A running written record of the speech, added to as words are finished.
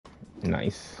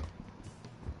Nice.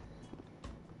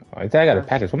 Oh, I think I got a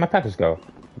package. Where'd my package go?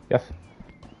 Yes.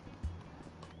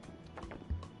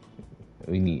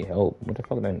 We need help. What the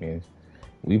fuck that means?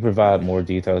 We provide more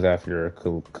details after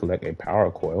collect a power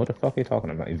core. What the fuck are you talking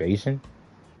about? Evasion?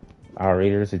 Our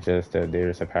radar suggests that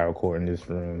there's a power core in this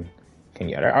room. Can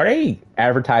you? Are they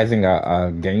advertising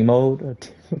a game mode?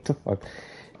 What the fuck?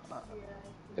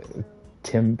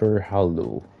 Timber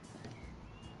Hollow.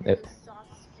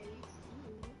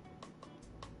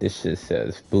 This shit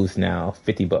says boost now,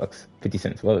 $50, 50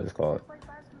 cents. What is it called?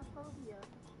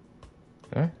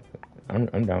 Huh?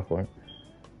 I'm down for it.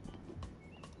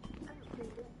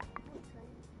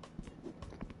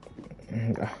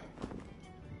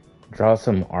 Draw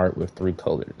some art with 3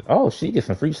 colors. Oh, she gets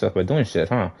some free stuff by doing shit,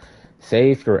 huh?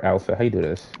 Save your outfit. How you do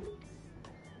this?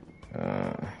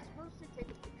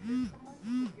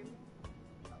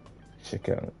 Check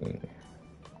out.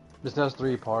 This has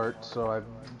 3 parts, so I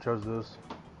chose this.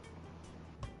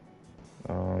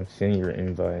 Send your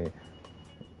invite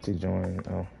to join.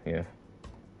 Oh, yeah.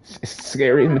 It's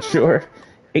scary, mature.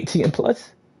 18 and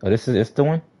plus? Oh, this is the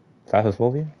one?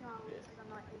 Phasmophobia?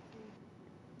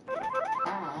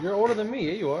 You're older than me,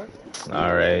 yeah, you are.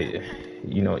 Alright.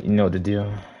 You know the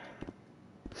deal.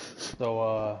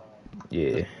 So,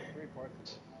 yeah. 3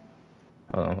 parts.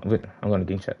 Hold on, I'm going to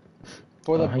game chat.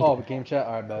 For the, game chat,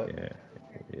 alright, bet.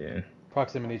 Yeah.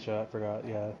 Proximity chat, I forgot,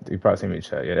 yeah. The proximity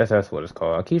chat, yeah, that's what it's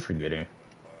called. I keep forgetting.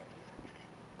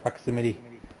 Proximity.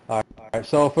 Alright,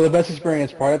 so for the best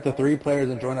experience, part up to 3 players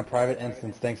and join a private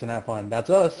instance. Thanks and have fun. That's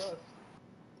us.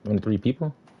 Only 3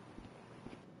 people?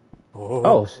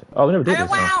 Oh, we never did this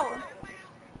one.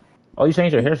 Oh, you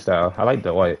changed your hairstyle. I like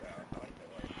the white.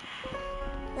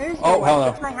 hell no.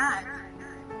 That's my hat.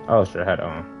 Oh, sure, hat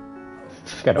on.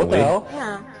 Got a what wig. The hell?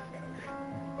 Yeah.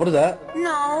 What is that?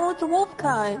 No, it's a wolf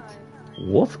cut.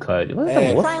 Wolf cut? What is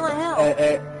a wolf? Silent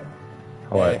Hill.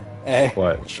 What? Hey.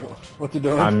 What? What you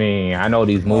doing? I mean, I know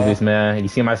these movies, man. You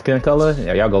see my skin color?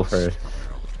 Yeah, y'all go first.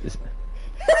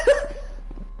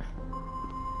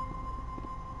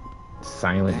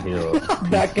 Silent Hill.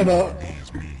 Back it up.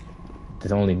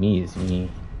 It's only me. It's me.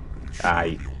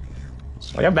 Oh,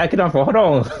 y'all back it up. Hold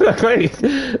on. Wait.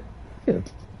 Oh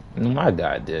my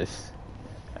God, this.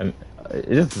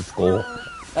 Is this a school?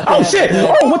 Oh shit!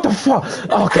 Oh, what the fuck?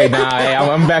 Okay, nah, hey,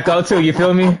 I'm back up too. You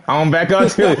feel me? I'm back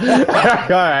up too. All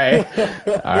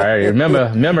right. Remember,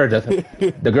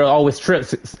 the girl always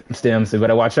trips. Stems, so you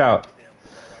better watch out.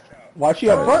 Watch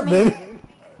you up front, man.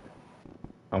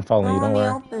 I'm following you. Don't worry.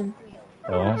 Open.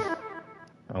 Oh.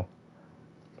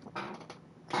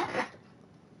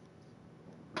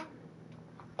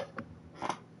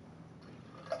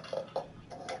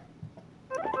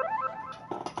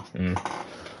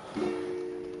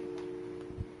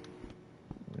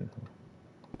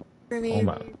 Oh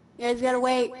my. You guys gotta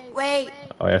wait.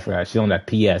 Oh, I forgot. She's on that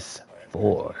PS4.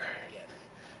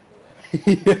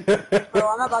 Bro,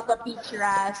 I'm about to beat your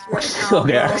ass right now.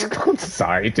 Okay, I'm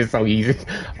sorry. It's just so easy.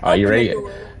 Oh, you ready?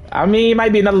 I mean, it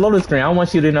might be another loading screen. I don't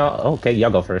want you to know. Okay, y'all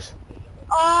go first.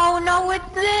 Oh, no, what's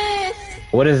this?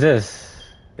 What is this?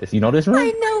 You know this room?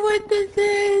 I know what this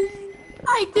is.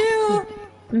 I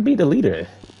do. Be the leader.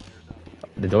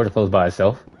 The door's closed by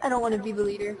itself. I don't want to be the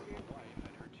leader.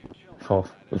 Oh,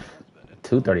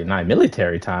 2:39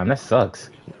 military time. That sucks.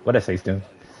 What did I say, Stu?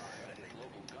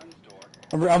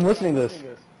 I'm listening to this.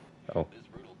 Oh.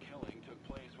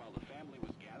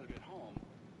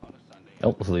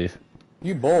 Nope, let's leave.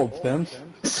 You bold, Stems.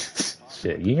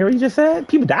 Shit, you hear what you just said?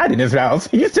 People died in this house.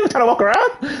 You still trying to walk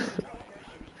around?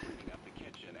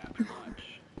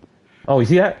 Oh, you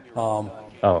see that? Oh.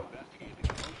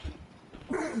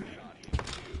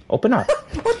 Open up.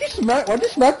 Why'd you smack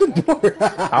the door?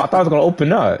 I thought I was gonna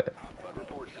open up.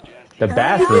 The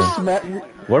bathroom.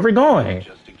 Where are we going?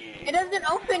 It doesn't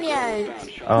open yet.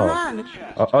 Oh. Come on.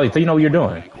 Oh, so you know what you're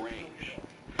doing?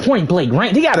 Point blank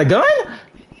range. You got a gun?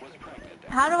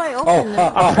 How do I open this?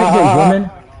 A pregnant woman?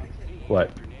 What?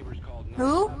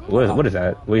 Who? What is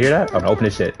that? We hear that? Oh, no, open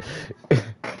this shit.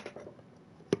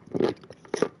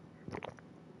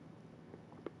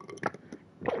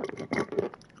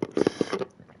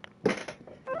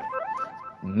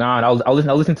 Nah, I was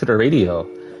listening to the radio,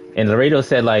 and the radio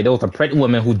said like there was a pregnant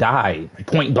woman who died,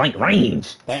 point blank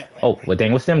range. Damn. Oh, well,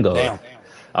 dang, what's them go? Damn.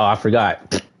 Oh, I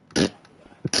forgot. You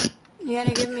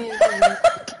gotta give me a I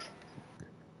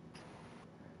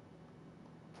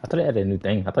thought they had a new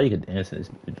thing. I thought you could dance in this.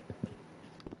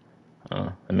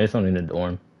 I missed something in the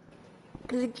dorm.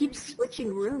 Because it keeps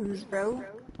switching rooms, bro.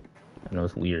 I know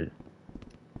it's weird.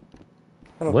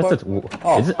 What's this?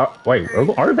 Oh. Is it? Wait,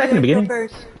 are we back in the beginning? Go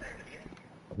first.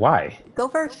 Why? Go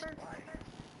first.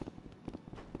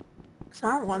 So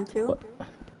I don't want to. What?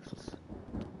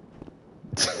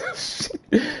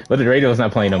 But the radio's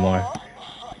not playing no more.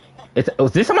 Did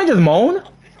somebody just moan?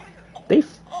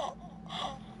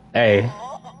 Hey.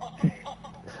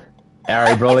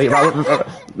 Alright, bro.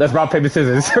 Let's rock, paper,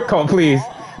 scissors. Come on, please.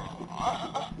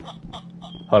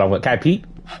 Hold on, what? Can I peek?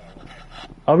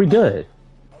 Are we good?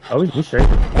 Are we straight?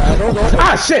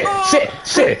 Ah, shit!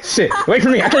 Shit! Wait for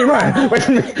me! I can't run! Wait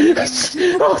for me!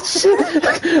 Oh, shit!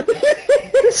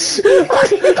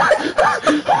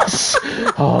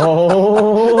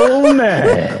 Oh,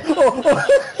 man!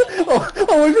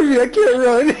 Wait for me! I can't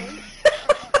run!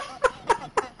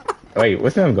 Wait,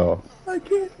 what's him go? I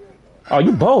can't. Oh,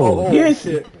 you bold! Yes!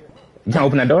 Shit. You can't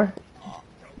open that door?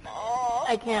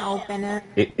 I can't open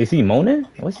it. Is he moaning?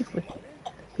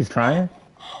 He's trying?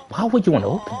 Why would you want to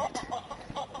open it?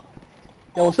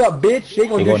 Yo, what's up, bitch? She ain't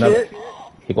gonna do shit.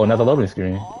 Here go another loading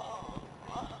screen.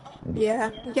 Yeah,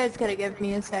 you guys gotta give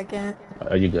me a second.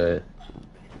 Are you good?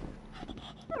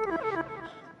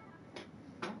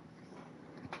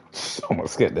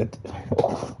 Almost scared that.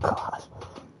 Oh, God.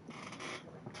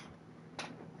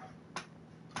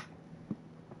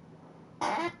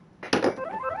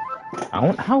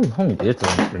 How long is the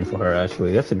screen for her,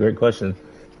 actually? That's a great question.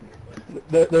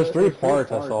 There's 3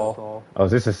 parts, I saw. Oh,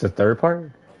 is this the third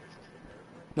part?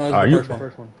 No, Are it's you- the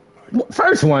first one.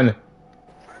 First one!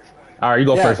 Alright, you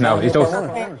go Yeah, first now. no, It's no, your,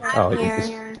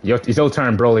 no. it's your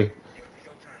turn, Broly.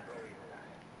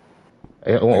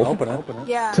 Open it.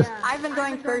 Yeah, I've been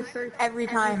going first every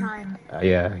time.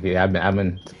 Yeah, I've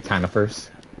been kind of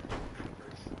first.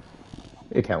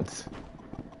 It counts.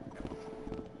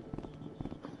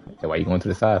 Yeah, why you going to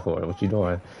the side for? What you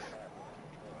doing?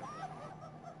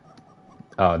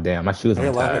 Oh damn, my shoes Hey,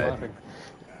 on tied. laughing.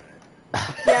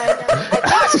 Yeah,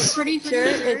 I'm pretty sure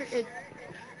it's...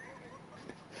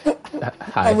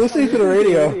 Hi. I'm listening to the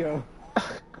radio.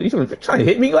 You trying to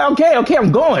hit me? Okay,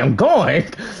 I'm going. No!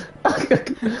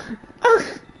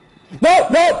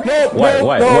 What?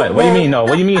 What do you mean no?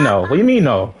 What do you mean no?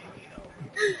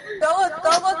 Go look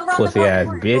around Pussy the ass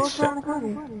corner. bitch. Go look around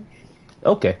the corner.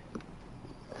 Okay.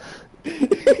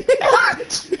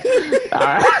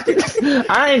 Alright.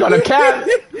 I ain't gonna cap.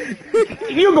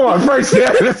 You going first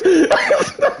there.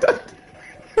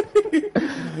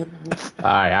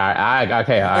 Alright,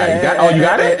 okay, alright. You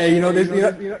got it? Hey, you know this?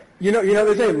 You know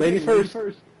they say ladies first.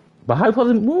 But how you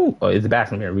supposed to move? Oh, it's the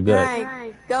bathroom here. We good.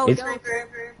 Alright, go, It's- Driver.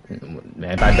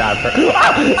 Man, if I die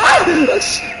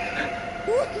first.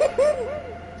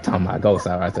 Talking about ghosts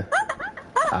out right there.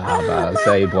 I'm about to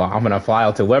say, boy, I'm gonna fly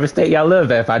out to whatever state y'all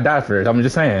live at if I die first. I'm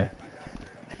just saying.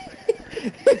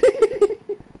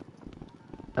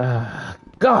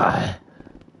 God.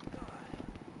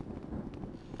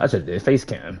 I should do face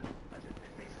cam.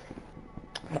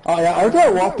 Oh yeah, every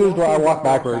time I walk through this door, I walk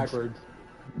backwards.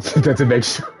 Just to make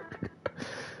sure.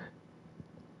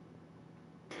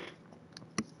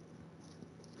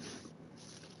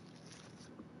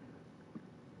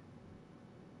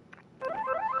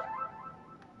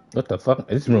 What the fuck?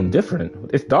 This room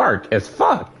different. It's dark as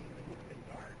fuck.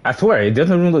 I swear, it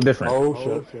doesn't room look different.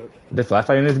 Oh shit. The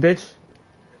flashlight in this bitch?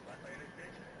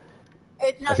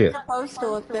 It's not see it. supposed to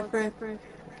look different.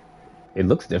 It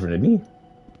looks different to me.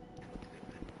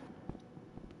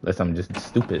 Unless I'm just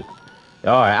stupid.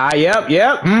 Alright, yep,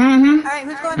 mm-hmm. Alright,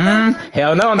 who's going first?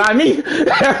 Hell no, not me.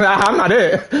 I'm not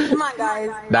it. Come on, guys.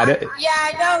 Not it. Yeah,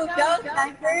 I know, go,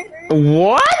 Sniper.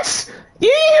 What? You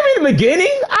didn't hear me in the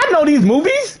beginning? I know these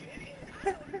movies.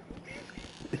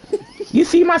 You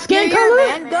see my Yeah, skin you're color? a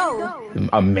man, go.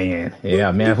 A man. Yeah,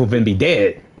 a man who's been be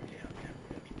dead.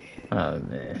 Oh,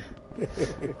 man.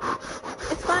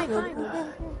 It's fine.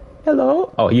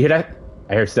 Hello? Oh, you hear that?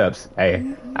 I hear steps. Hey,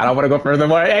 I don't want to go further.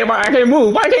 Hey, I can't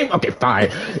move. Why can't? Okay, fine.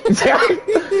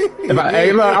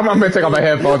 Hey, look, I'm gonna take off my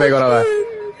headphones. They gonna.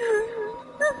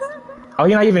 Oh,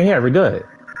 you're not even here. We're good.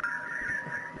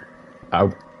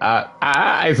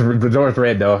 It's the door's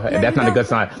red though. That's not a good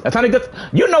sign. That's not a good.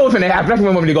 You know what's gonna happen. That's when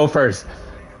we want me to go first.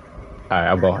 All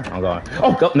right, I'm going.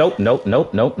 Oh, go, nope. Mm-mm.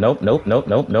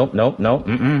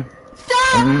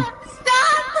 Stop!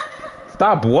 Stop!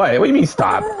 Stop what? What do you mean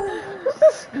stop?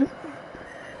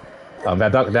 Oh,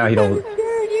 that duck down. He don't. I'm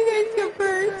scared. You guys go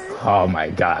first. Oh my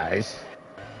gosh.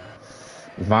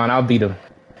 Vaughn, I'll be the.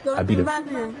 Go I'll to be the the.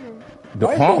 bathroom.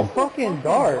 Why is it so fucking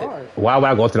dark? Why would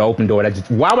I go to the open door?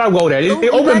 Why would I go there?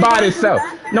 It opened by itself.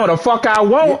 No, the fuck I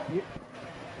won't.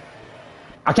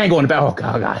 I can't go in the back. Oh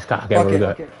god. Okay, we're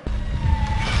good.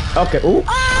 Okay. Ooh.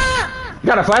 You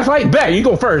got a flashlight? Bet you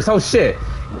go first. Oh shit.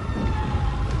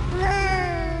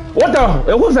 What the?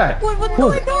 What was that? What's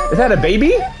going on? Is that a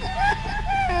baby?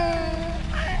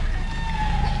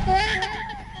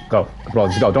 Go, bro.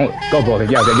 Just go. Don't go, bro.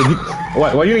 Yeah.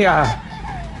 What do you mean?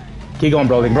 Keep going,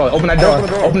 bro. Bro, open that door.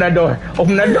 Open that door.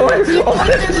 Open that door. She flew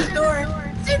through the door.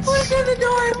 She flew through the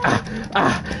door.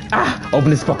 Open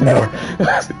this fucking door.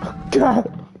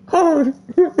 God. Oh,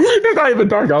 it's not even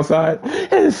dark outside.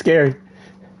 It is scary.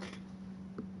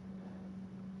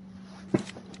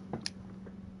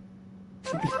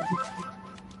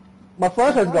 My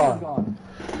flashlight's gone.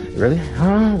 Really?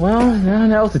 Well,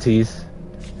 now it's a tease.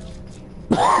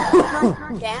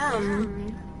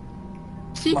 Damn.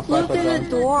 She flew through the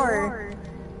door.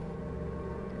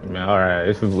 Alright,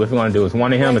 if we're gonna do is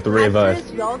one of him and three of us.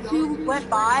 After y'all two went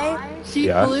by, she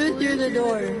flew through the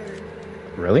door.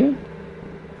 Really?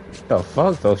 The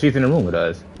fuck? So she's in the room with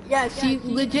us. Yeah, she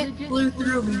legit flew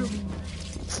through me.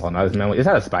 Oh, no, man. Is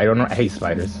that a spider? I hate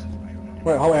spiders.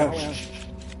 Wait, hold on.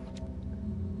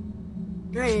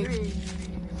 Great.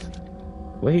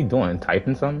 What are you doing?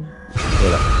 Typing something?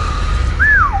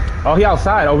 Oh, he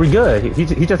outside. Oh, we good.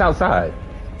 He just outside.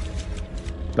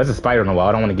 That's a spider on the wall.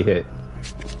 I don't want to get hit.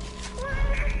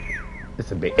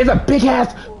 It's a big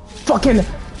ass fucking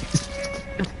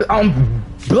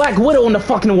Black Widow on the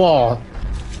fucking wall.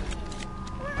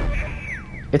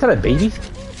 Is that a baby?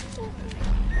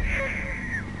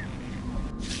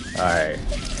 Alright.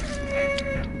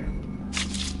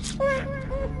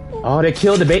 Oh, they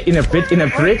killed the baby in the fridge, in the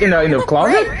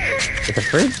closet? It's a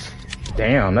fridge?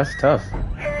 Damn, that's tough.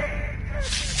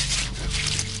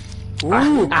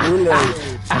 Ooh,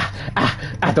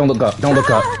 Don't look up. Don't look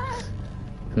up.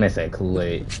 I meant to say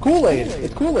Kool-Aid. Kool-Aid.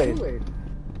 It's Kool-Aid.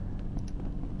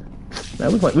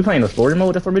 Man, we playing the story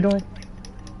mode? That's what we're doing?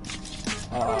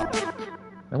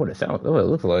 That's what it sounds. That's what it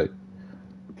looks like.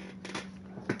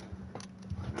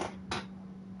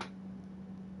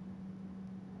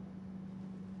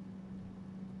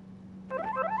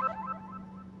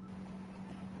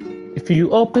 If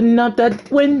you open up that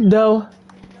window.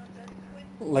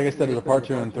 Like I said, there's a part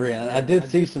 2 and 3, and I did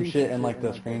see some shit in like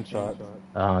the screenshot.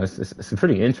 It's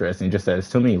pretty interesting. Just that it's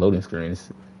too many loading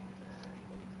screens.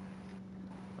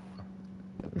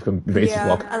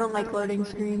 Yeah, I don't like loading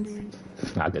screens.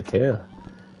 I could tell.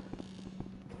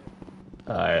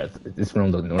 This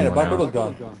room looks normal Yeah, the Black now. Widow's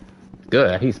gone.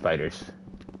 Good, I hate spiders.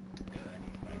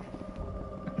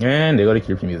 And they go to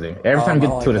creepy music. Every time you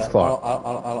get to this clock. I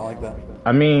don't like that.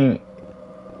 I mean,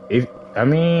 we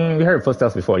heard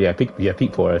footsteps before. Yeah,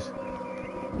 peek for us.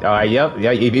 Alright, yep,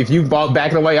 yeah. If you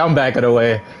back away, I'm backing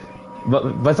away. But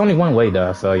it's only one way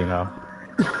though, so you know.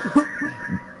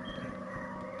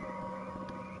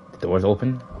 The door's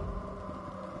open.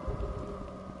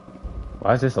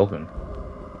 Why is this open?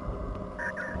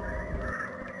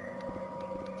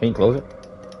 Can you close it?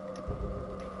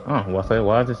 Oh,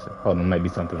 why is this? Hold on, might be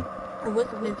something.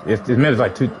 It's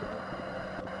like two.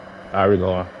 Alright, we're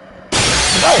going.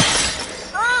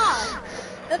 Ah!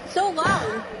 That's so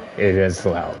loud. It is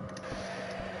loud.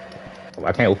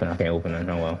 I can't open it.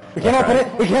 Oh well. We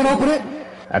can't open it.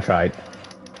 I tried.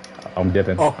 I'm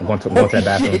dipping. Oh. I'm going to that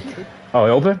bathroom. Oh, it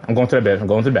open? I'm going to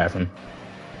the bathroom.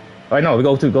 Oh, no, we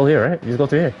go here, right? We just go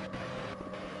to here.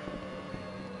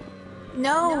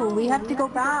 No, we have to go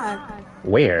back.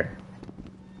 Where?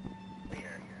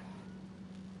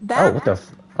 Back?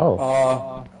 Oh,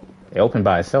 what the it opened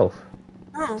by itself.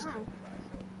 Oh.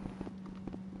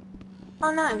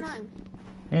 Oh, nice.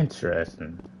 The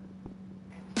Interesting.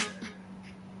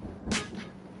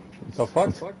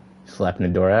 fuck? Slapping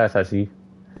the door ass, I see.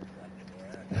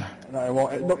 No, it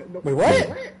won't. No, wait,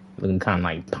 what? Looking kind of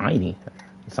like piney.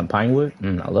 Some pine wood?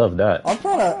 I love that. I'm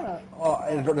trying to.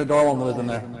 Oh, the door won't let us in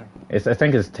there. I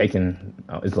think it's taking.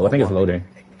 I think it's loading.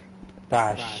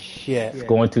 Ah, shit. It's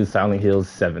going to Silent Hills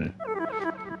 7.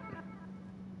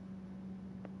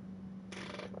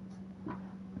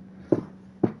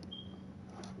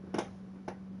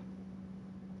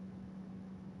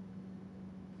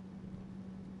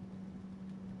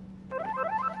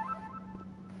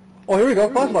 Oh, here we go.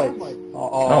 Flashlights.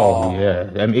 Oh yeah.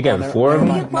 I mean, you got four of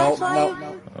them.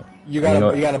 No. You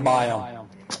gotta buy them.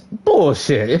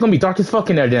 Bullshit. It's gonna be dark as fuck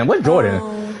in there then. What's Jordan?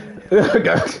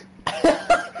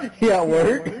 Yeah,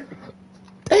 work.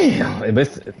 Damn.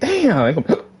 Damn.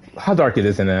 How dark is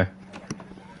this in there?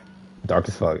 Dark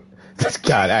as fuck.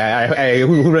 God, hey,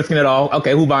 who risking it all?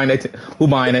 Okay, who buying it?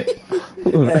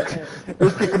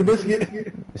 Biscuit for the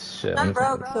biscuit. Shit. I'm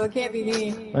broke, so it can't be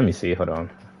me. Let me see. Hold on.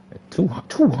 Two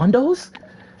Hondos?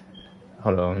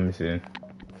 Hold on. Let me see.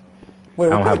 Wait,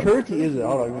 what kind of currency is it?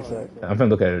 Hold on, give me a sec. I'm gonna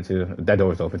look at it too. That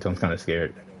door's open, so I'm kind of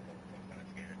scared.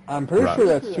 I'm pretty sure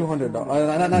that's $200.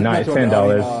 No, it's $10.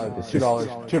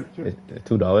 $2.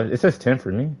 $2. It says 10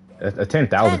 for me. A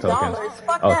 10,000 tokens. $10.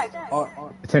 Fuck Oh,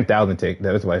 that. 10,000 take.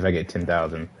 That's why if I get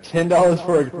 10,000. $10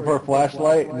 for a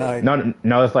flashlight? No.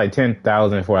 No, it's like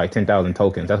 10,000 for like 10,000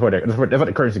 tokens. That's what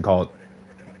the currency called.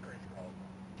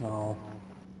 No.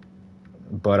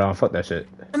 But fuck that shit.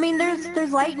 I mean,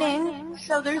 there's lightning,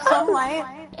 so there's sunlight.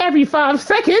 Every 5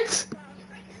 seconds.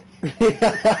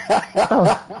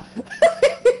 Oh.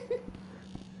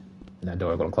 That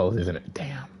door gonna close, isn't it?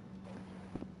 Damn.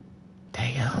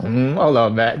 Hold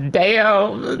on, man.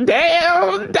 Damn.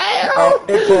 Oh,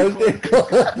 it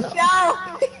closed.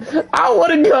 No! I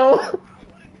wanna go.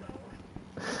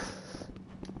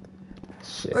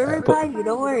 Shit. We're replying you,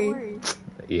 don't worry.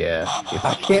 Yeah.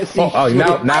 I can't see. Oh, no,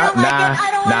 I don't like it,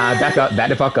 I don't like it. back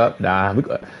the fuck up. Nah,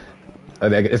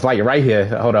 it's like right here.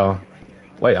 Hold on.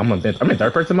 Wait, I'm in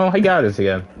third person mode. How you got this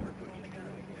again?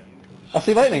 I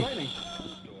see lightning.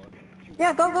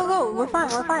 Yeah, go. We're fine.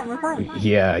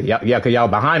 Yeah, cause y'all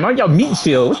behind me. Aren't y'all meat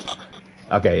shields?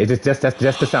 Okay, it's just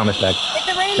the sound effect. It's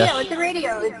the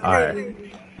radio. It's All right.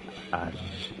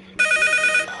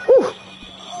 Whew.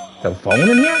 The phone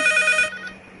in here?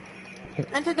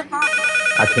 Enter the phone.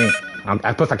 I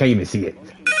can't. Plus, I can't even see it.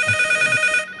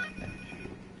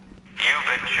 You've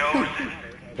been chosen.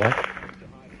 What?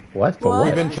 What? For What? what?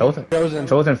 You've been Chosen? chosen.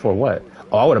 Chosen for what?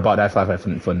 Oh, I would have bought that flashlight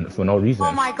for no reason.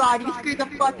 Oh my god, you scared the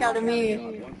fuck out of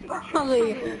me.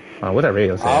 Holy. What that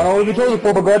radio I don't say? know what you've been chosen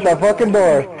for, but grab that fucking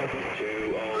door.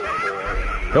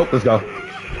 Nope, let's go.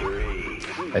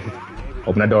 Hey,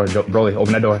 open that door, Broly.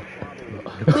 Open that door.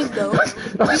 Please go.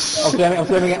 I'm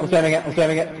slamming it.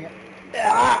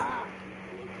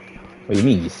 What do you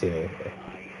mean you said?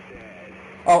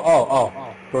 Oh.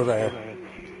 Door's right here.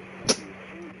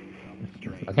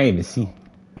 I can't even see.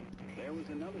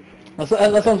 That's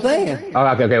what I'm saying. Oh,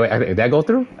 okay, wait. Did that go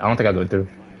through? I don't think I go through.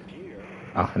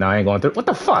 Oh, no, I ain't going through. What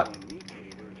the fuck?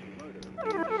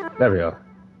 There we go.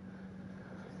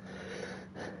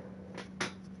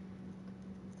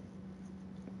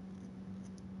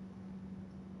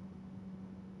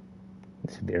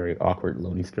 It's a very awkward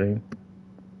loading screen.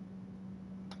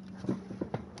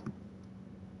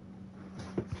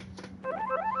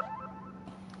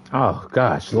 Oh,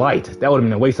 gosh, light. That would have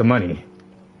been a waste of money.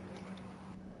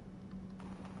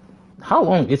 How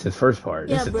long is this first part?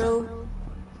 Yeah, This is- bro.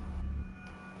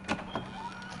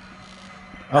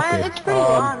 Okay. It's pretty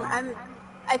long.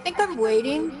 I think I'm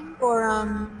waiting for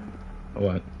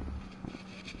What?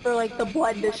 like the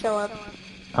blood to show up.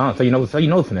 Oh, so you know what's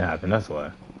gonna happen. That's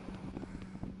why.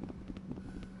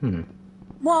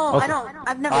 Well, Okay.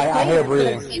 I've never I played hear it, but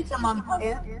breathing. I've seen someone play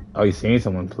it. Oh, you seen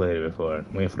someone play it before?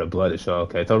 Waiting for the blood to show.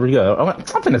 Okay, so we go. I'm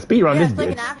finna speedrun Yeah, this it's like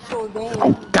an bitch. actual game.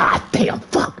 Oh god damn!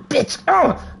 Fuck, bitch!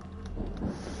 Oh.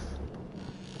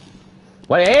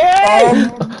 What? Hey!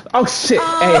 Oh shit!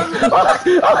 Hey!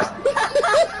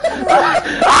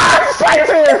 Spider's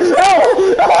here!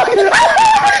 Oh!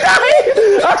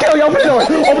 Okay, open the door!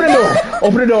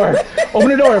 Open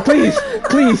the door! Please!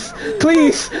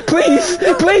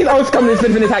 Oh, it's coming! It's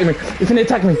finna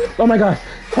attack me! Oh my god!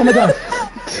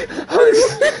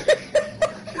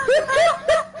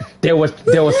 There was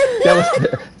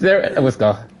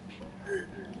go.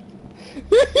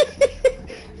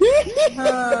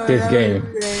 This game.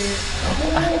 Great.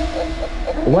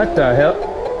 What the hell?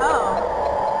 Oh.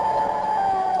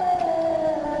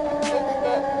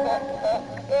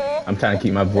 I'm trying to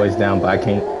keep my voice down, but I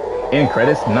can't. End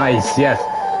credits, nice, yes.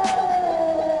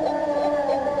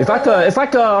 It's like a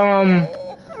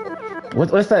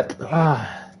what's that?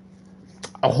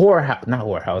 A horror house, not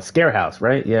horror house, scare house,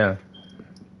 right? Yeah.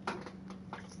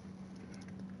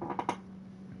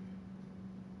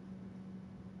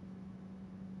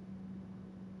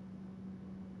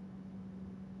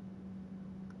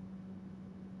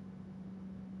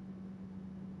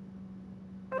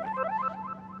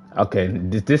 Okay,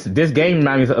 this game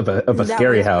reminds me of a That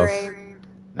scary was house. great.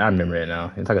 I remember it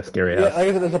now. It's like a scary Yeah, house. like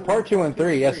I said, there's a part 2 and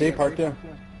 3. Yeah, see, part 2.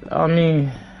 I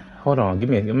mean, hold on. Let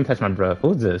me touch my breath.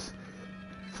 Who's this?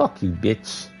 Fuck you,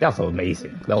 bitch. That was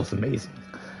amazing.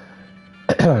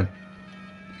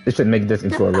 This should make this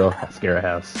into a real scary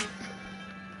house.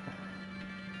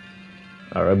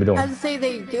 Alright, what we doing? I was to say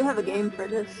they do have a game for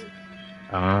this.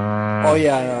 Oh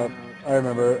yeah, I know. I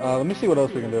remember. Let me see what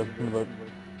else we can do. Let me look.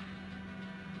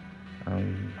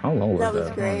 How long was That was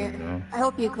that? great. I don't know. I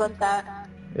hope you clipped that.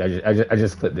 Yeah, I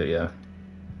just clipped it. Yeah.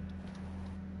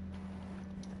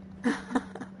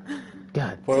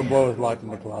 God. Poor boy was locked in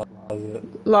the closet.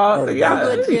 Yeah.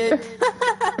 Legit.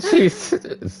 She's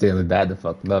stealing bad to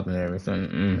fuck up and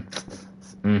everything.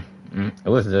 It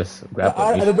was just grab.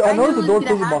 I noticed the door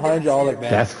closing behind y'all. Like, man.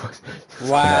 That's what.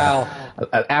 Wow.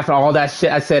 After all that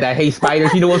shit, I said I hate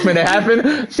spiders. You know what's gonna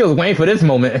happen? She was waiting for this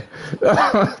moment.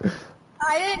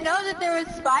 I didn't know that there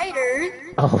was spiders.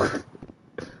 Oh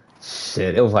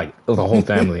shit! It was a whole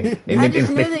family. I just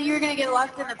knew that you were gonna get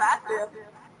locked in the bathroom.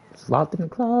 Locked in the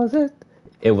closet.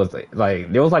 It was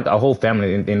like there was like a whole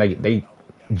family, and like they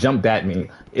jumped at me.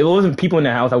 If it wasn't people in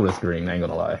the house, I would have screamed. I ain't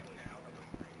gonna lie.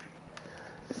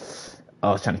 I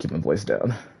was trying to keep my voice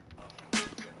down.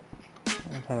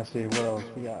 I'm trying to see what else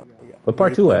we got. What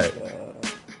part 2 at?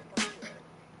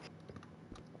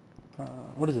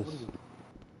 What is this?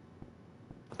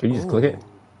 Can you just click it?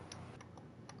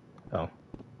 Oh.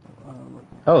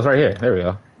 Oh, it's right here. There we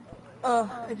go.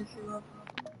 Oh, I just threw up.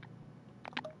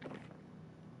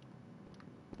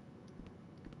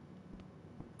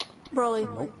 Broly.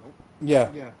 Nope.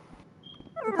 Yeah.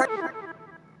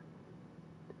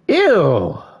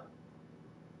 Ew.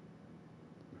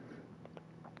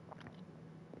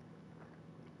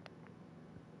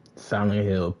 Silent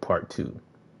Hill Part 2.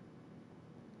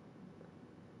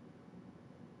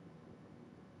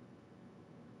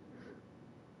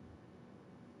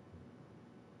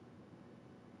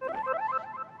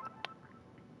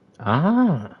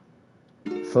 Ah.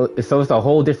 So it's a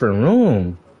whole different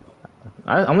room.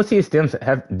 I'm gonna see if Stems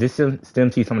have this.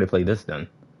 Stems see somebody play this then.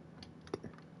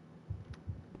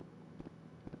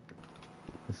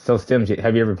 So Stems,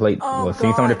 have you ever played? Oh,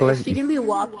 seen somebody play? Is she gonna be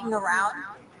walking around?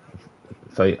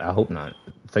 So I hope not.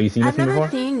 So you seen this I've one never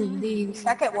before? seen the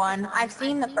second one. I've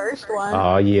seen the first one.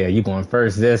 Oh yeah, you going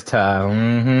first this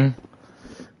time.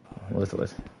 What's the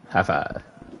list? High five.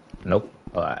 Nope.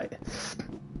 All right.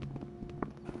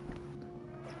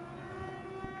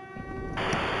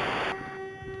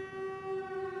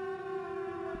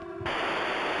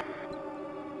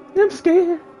 I'm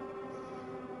scared.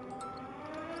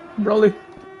 Broly.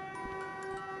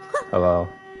 Hello.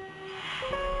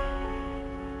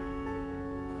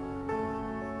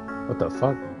 What the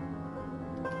fuck?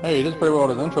 Hey, you did pretty well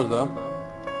with his intros, though.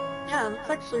 Yeah, that's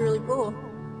actually really cool.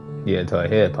 Yeah, until a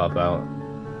head pop out.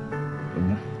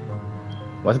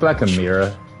 What's Black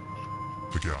Mirror?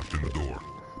 The gap in the door.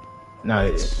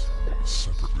 No,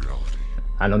 Separate reality.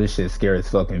 I know this shit's scary as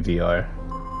fuck in VR.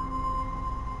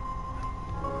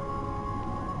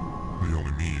 The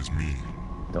only me is me.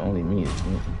 The only me is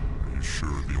me. Are you sure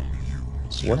the only you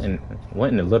is What you?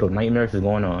 in the little nightmares is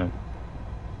going on?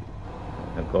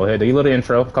 Go ahead, do your little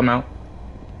intro. Come out.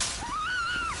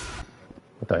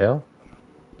 What the hell?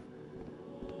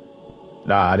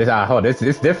 Nah,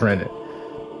 this different.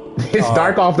 It's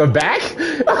dark off the back.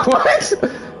 What?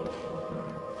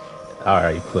 All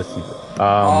right, pussy.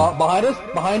 Behind us?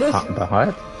 Behind us?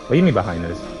 Behind? What do you mean behind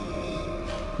us?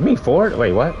 You mean forward?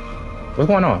 Wait, what? What's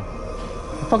going on?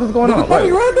 What the fuck is going on? What are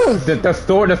you The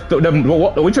store,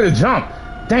 we trying to jump.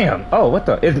 Damn. Oh, what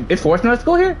the? It's forcing us to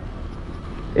go here?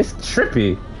 It's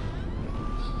trippy.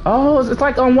 Oh, it's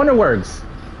like on Wonderworks.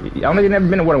 I don't know if you've never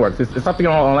been to Wonderworks. It's something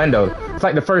on Orlando. It's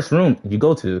like the first room you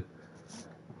go to.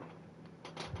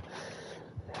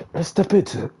 Let's step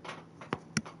into.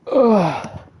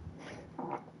 Ugh.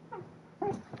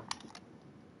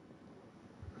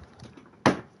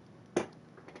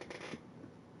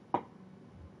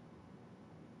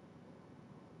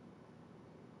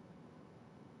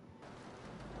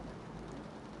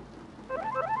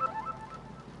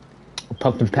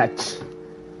 Pumpkin patch.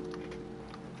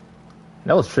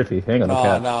 That was trippy. Hang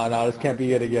on, No, this can't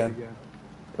be it again.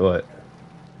 What?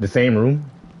 The same room?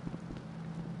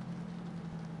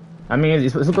 I mean,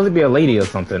 it's supposed to be a lady or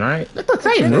something, right? It's the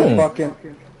same room.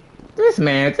 This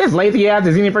lazy ass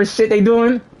is any first shit they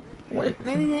doing? What?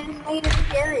 Maybe they just made it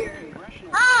scarier.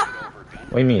 Ah!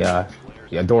 What do you mean,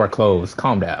 yeah, door closed.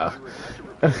 Calm down.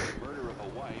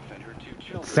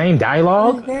 Same It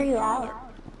dialogue? was very loud.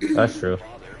 That's true.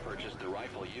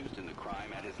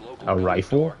 A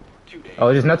rifle?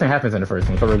 Oh, just nothing happens in the first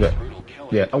one, so we're good.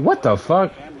 Yeah. Oh, what the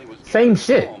fuck? Same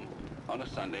shit. On a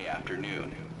Sunday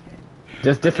afternoon.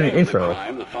 Just different intro.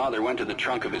 The father went to the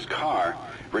trunk of his car,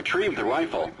 retrieved the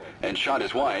rifle, and shot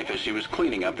his wife as she was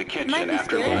cleaning up the It might kitchen be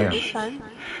after scarier lunch. this time.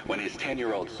 When his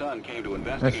 10-year-old son came to true.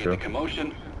 investigate the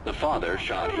commotion, the father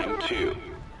shot him too.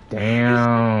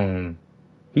 Damn.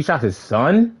 He shot his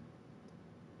son?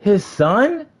 His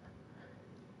son?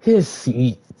 His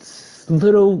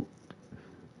little,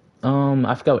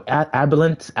 I forgot, I don't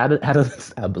know how to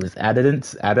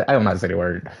say the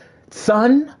word.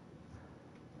 Son?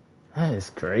 That is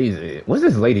crazy. What's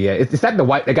this lady at? Is that the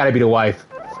wife? That gotta be the wife.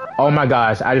 Oh my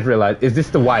gosh, I just realized. Is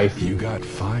this the wife? You got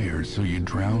fired, so you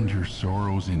drowned your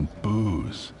sorrows in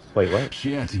booze. Wait, what?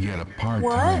 She had to get a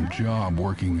part-time job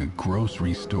working a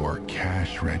grocery store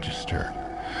cash register.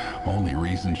 Only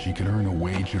reason she could earn a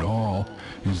wage at all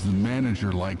is the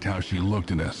manager liked how she looked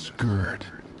in a skirt.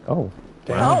 Oh.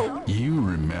 Oh. You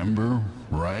remember,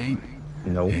 right?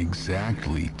 No.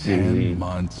 Exactly 10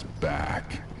 months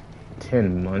back.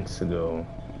 10 months ago.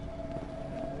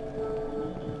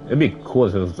 It'd be cool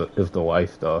if it was the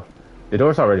wife, though. The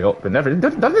door's already open. Doesn't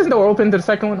this door open to the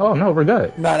second one? Oh, no, we're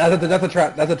good. No, that's a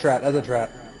trap. That's a trap. That's a trap.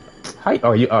 Hi.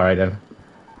 Oh, you alright then.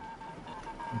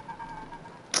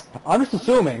 I'm just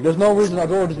assuming. There's no reason our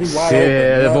door would just be wide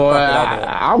Shit, open. boy.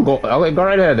 I'll I'll go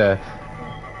right ahead.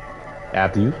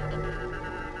 After you.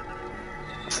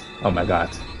 Oh my god.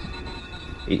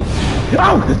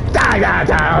 Oh!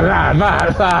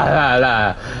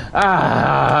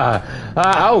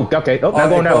 Oh, okay. Oh, not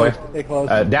going that way. It closed.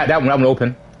 That one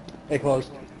open. It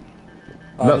closed.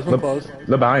 Look, This one closed.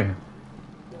 look behind you.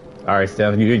 Alright,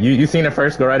 Steph. You seen it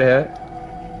first. Go right ahead.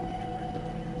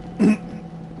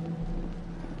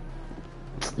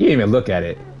 You didn't even look at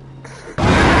it.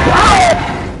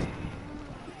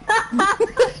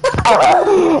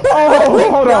 Oh,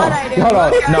 hold on.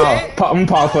 No, I'm gonna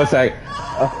pause for a sec.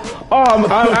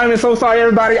 I'm so sorry,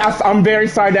 everybody. I'm very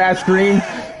sorry that I screamed.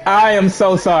 I am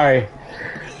so sorry.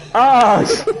 Oh,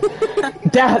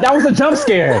 that was a jump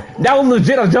scare. That was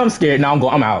legit a jump scare. No,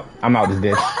 I'm out. I'm out this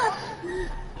bitch.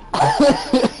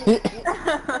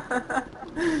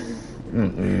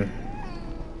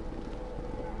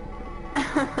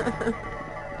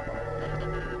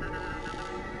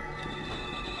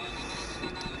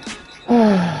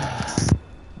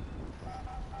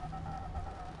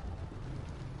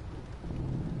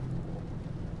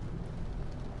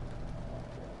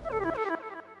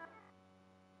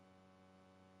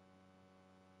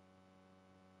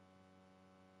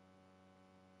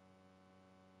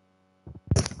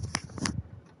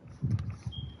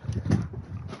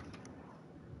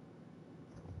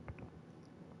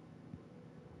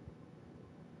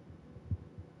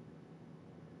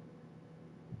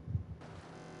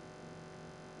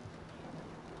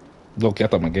 Look, I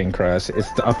thought my game crashed. It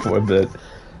stopped for a bit.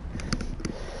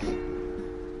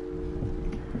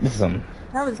 This is some.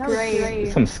 That was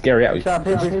great. Some scary out. Shot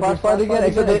his flashlight again.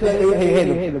 Except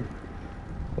hey, What,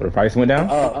 the price went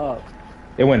down?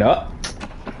 It went up.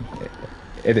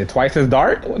 Is it twice as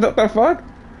dark? What the fuck?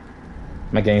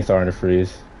 My game's starting to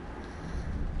freeze.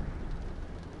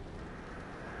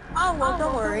 Oh, well,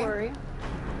 don't worry.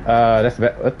 That's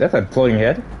a floating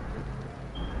head.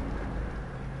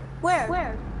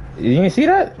 Where? You didn't see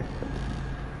that?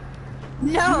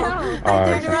 No.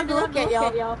 I turned around to look at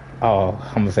y'all. Oh,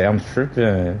 I'm gonna say I'm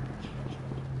tripping.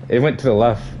 It went to the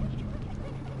left.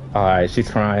 Alright, she's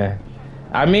crying.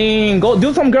 I mean, go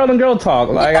do some girl and girl talk.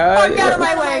 Like, Fuck out of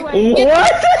my way.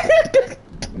 What?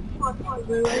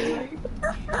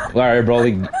 Alright, bro.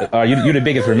 You the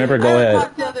biggest. Remember, go ahead.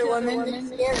 Talk to other women.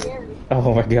 It's scary.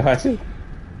 Oh my gosh.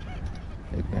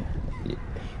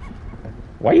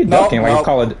 Why are you ducking? Why you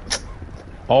call it?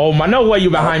 Oh my! No way! You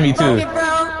behind me too. Okay, bro.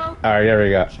 All right, there we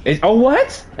go. Oh,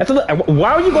 what?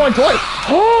 Why are you going twice?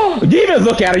 Oh, you didn't even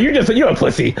look at her. You're a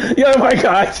pussy. Oh my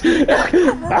gosh.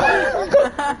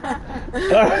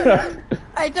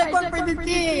 I took one for the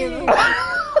team.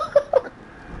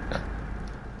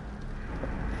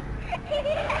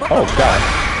 Oh god.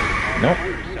 Nope.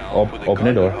 Open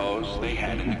the door. They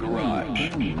had in the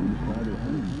garage.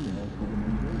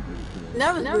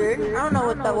 That was weird. I don't know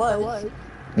what that was.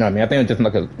 No, I mean I think it's just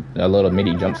like a little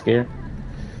mini jump scare.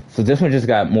 So this one just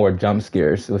got more jump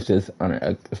scares, which is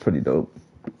it's pretty dope.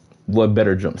 What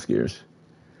better jump scares?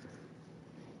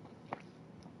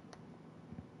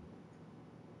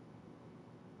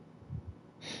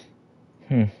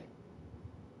 I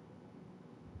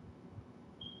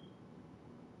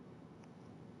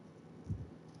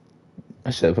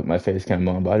should have put my face cam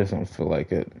on, but I just don't feel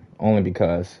like it. Only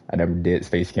because I never did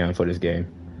face cam for this game.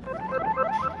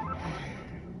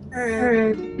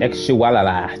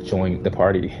 Exualala joined the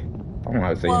party. I don't know how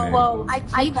to say your name. Whoa, I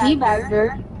teabagged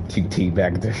her.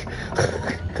 Teabagged her.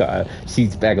 God,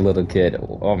 she's back a little kid.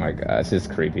 Oh my gosh, it's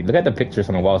creepy. Look at the pictures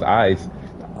on the wall's eyes.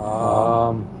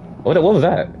 What was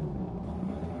that?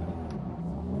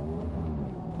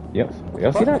 Yep,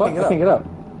 see that? I can't get up.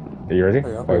 Are you ready?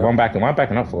 Wait, one backing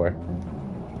up for it.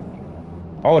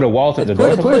 Oh, the wall to the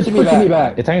door. It's pushing me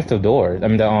back. It turns to the door. I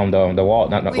mean, the wall.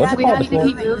 What's it We called? have to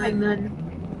keep moving then.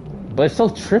 But it's so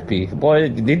trippy, boy.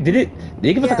 Did it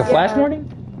give us like a flash warning?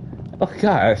 Oh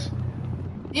gosh.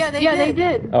 Yeah, they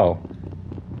did. Oh.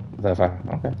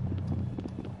 Okay.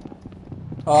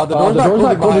 The door's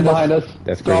not closing behind us.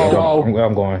 That's crazy.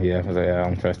 I'm going here. I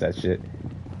don't trust that shit.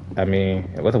 I mean,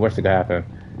 what's the worst that could happen?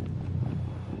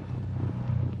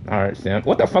 Alright, Sam.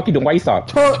 What the fuck you doing? Why you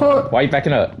stop? Why you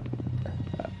backing up?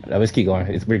 Let's keep going.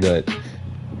 It's pretty good.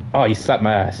 Oh, you slapped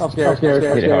my ass. I'm scared. Hit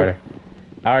it harder.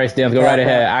 Alright, Stan, go right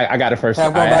ahead. I got it first.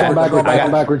 I'm going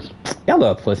backwards. Y'all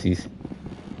little pussies.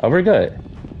 Oh, we're good.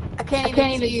 I can't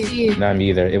even see you. Not me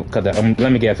either.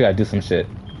 Let me guess. We gotta do some shit.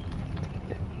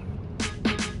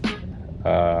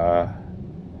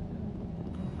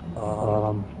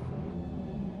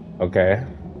 Okay.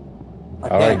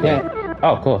 Alright.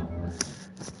 Oh, cool.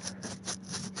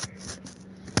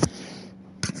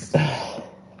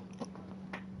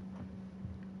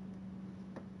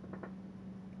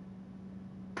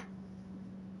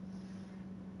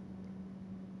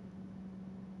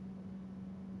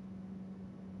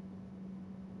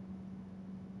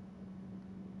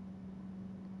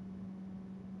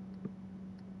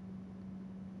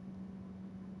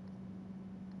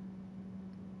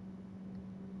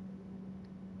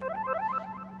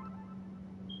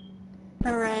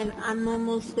 Alright, I'm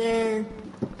almost there.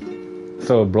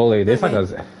 So, Broly, there's like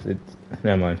a...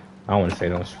 Never mind. I don't want to say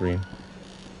it on stream.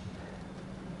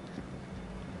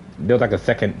 There was like a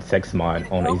second sex mod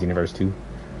on Easy Universe 2.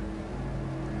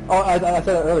 Oh, I said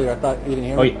it earlier. I thought you didn't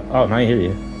hear me. Oh, now I hear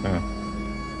you.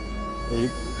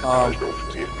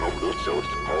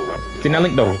 See, now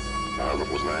link though.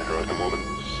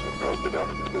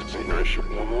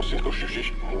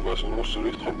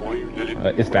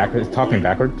 It's backwards. It's talking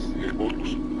backwards.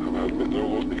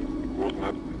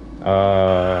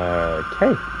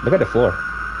 Okay. Look at the floor.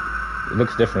 It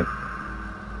looks different.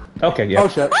 Okay, yeah. Oh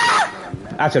shit.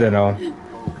 I should have known.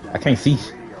 I can't see.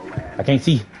 I can't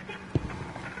see.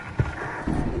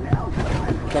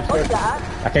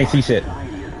 I can't see shit.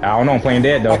 I don't know. I'm playing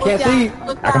dead though. I can't see.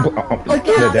 I can put.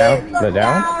 Look down. Look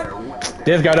down.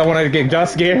 This guy don't want to get jump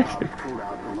scared.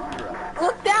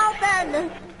 Look down,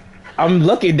 then. I'm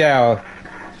looking down.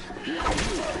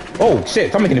 Oh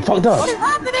shit! Something getting fucked up. What is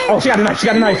happening? Oh, she got a knife. She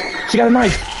got a knife. She got a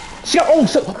knife. She got. Oh,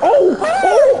 so.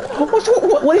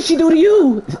 What did she do to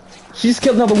you? She just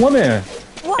killed another woman.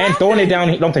 And throwing it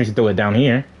down. Don't think she threw it down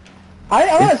here.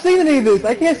 I'm not seeing any of this.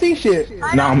 I can't see shit.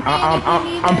 No,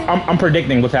 I'm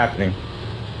predicting what's happening.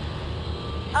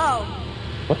 Oh.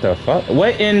 What the fuck?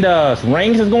 What in the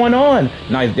rings is going on?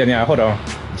 Nice. Yeah, hold on.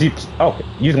 Oh,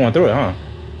 you going through it, huh?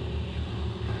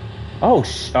 Oh,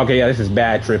 okay, yeah, this is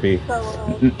bad, trippy.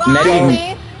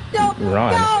 Nettie,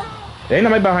 run. There ain't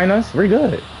nobody behind us. We're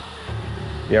good.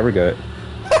 Yeah, we're good.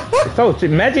 So,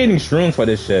 imagine eating shrooms for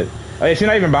this shit. Oh, yeah, she's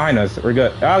not even behind us. We're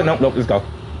good. Oh, nope, let's go.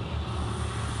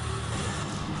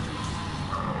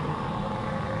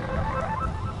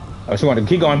 Oh, she wanted to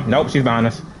keep going. Nope, she's behind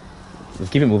us. Let's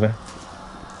keep it moving.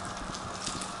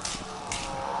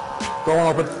 Door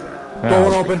open.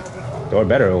 Door open. Door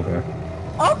better open.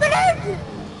 Open it!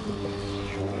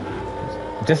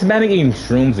 Just imagine eating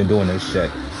shrooms and doing this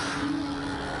shit.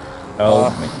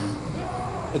 Oh.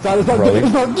 It's not doing it.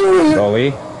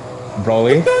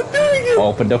 Broly. It's not doing it.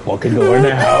 Open the fucking door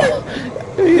now.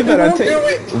 You better take.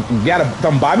 You got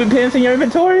some bobby pins in your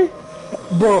inventory?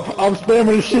 Bro, I'm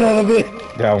spamming the shit out of it.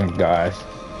 Oh gosh.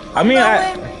 I mean,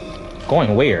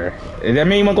 going where? Does that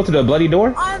mean you want to go to the bloody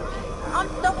door? I'm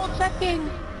double checking.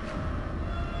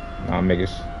 I'm making.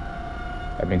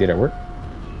 I mean, did it work?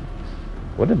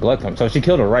 Where did blood come? So she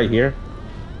killed her right here.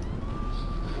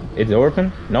 Is it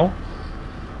open? No.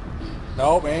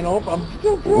 Nope, ain't open. I'm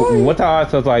still trying. What the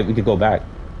odds was like we could go back?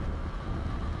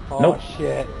 Oh nope.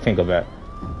 Shit. Can't go back.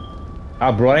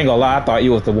 Ah, bro, I ain't gonna lie. I thought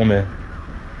you was the woman.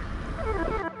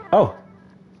 Oh.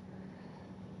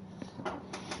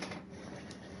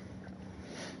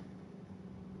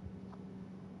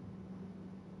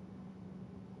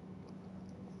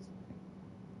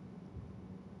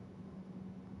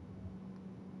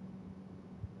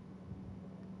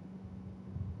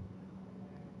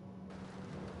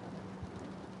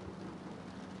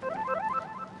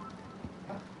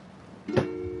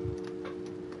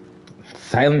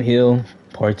 Silent Hill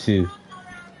Part 2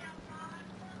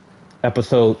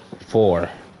 Episode 4.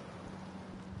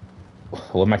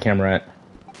 Where's my camera at?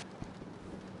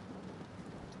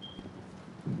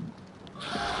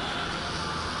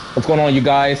 What's going on, you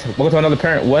guys? Welcome to another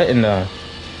parent. What in the?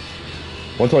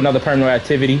 Welcome to another Paranormal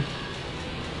Activity.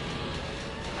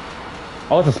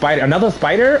 Oh, it's a spider. Another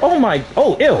spider? Oh my.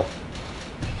 Oh, ew.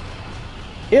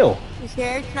 Ew. You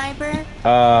scared, sniper?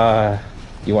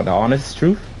 You want the honest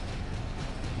truth?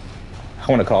 I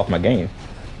want to call off my game.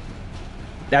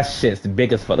 That shit's the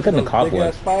biggest fuck. Look at the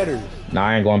cobwebs. Spiders. Nah,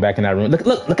 I ain't going back in that room. Look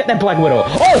at that Black Widow.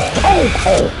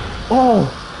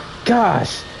 Oh,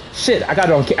 gosh. Shit, I got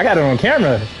it on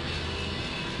camera.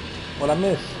 What I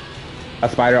miss? A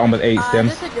spider almost ate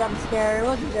Stems. Just a jump scare. It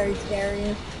wasn't very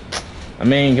scary. I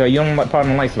mean, you don't probably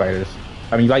don't like spiders.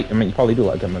 I mean, you probably do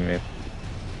like them. I mean,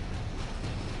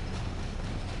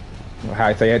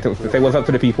 hi, say what's up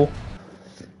to the people.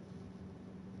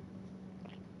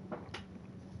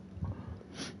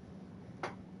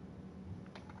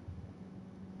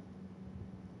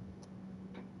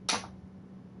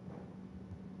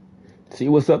 See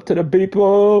what's up to the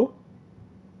people.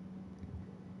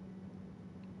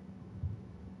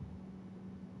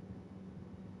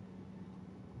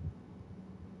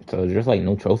 So there's like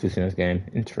no trophies in this game.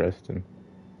 Interesting.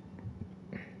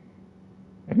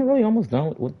 Am I really almost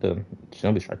done with the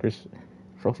Shinobi Strikers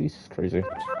trophies? It's crazy.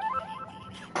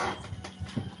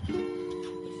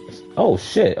 Oh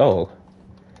shit! Oh.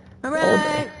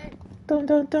 Alright. Dun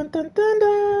dun dun dun dun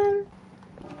dun.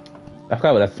 I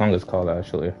forgot what that song is called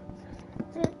actually.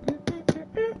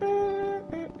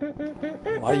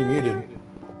 Why are you muted?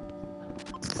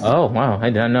 Oh wow! I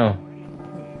didn't know.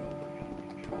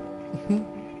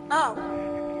 Oh.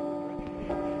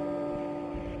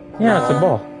 Yeah, it's a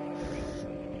ball.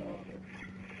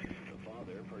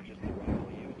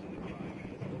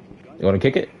 You want to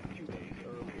kick it?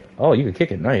 Oh, you can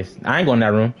kick it. Nice. I ain't going in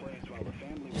that room.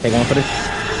 Hey, going for this?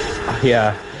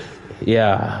 Yeah.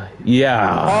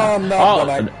 Oh, no. Oh,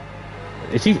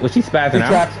 was she spazzing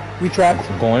out? We trapped.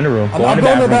 Go in the room. Go in the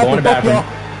bathroom.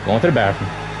 Going to the bathroom.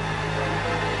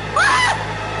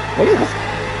 What is this?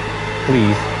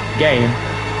 Please. Game.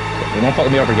 Don't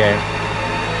fuck me over, game.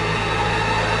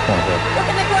 Come on, bro. Look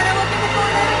in the corner,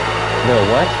 Little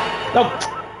what? Oh.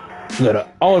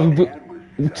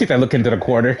 She said look into the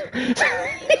corner.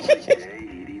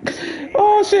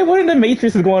 Oh shit, what in the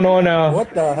Matrix is going on now?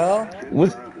 What the hell?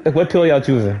 What pill y'all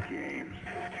choosing?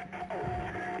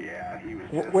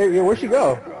 Wait, where'd she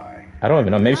go? I don't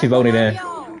even know. Maybe she's loading in.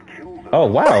 Oh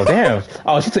wow, damn.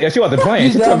 Oh, she wasn't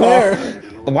playing. She She's took down there. off.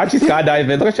 Why'd she skydive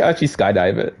it? Look at how she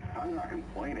skydive it.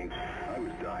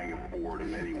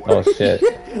 Oh shit.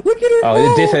 Look at her.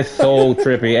 Oh, this is so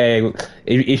trippy. Hey,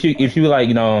 if you like,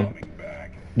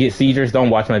 get seizures,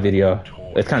 don't watch my video.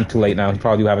 It's kind of too late now. You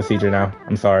probably do have a seizure now.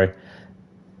 I'm sorry.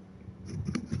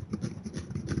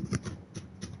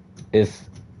 If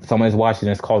someone's watching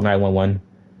this, call 911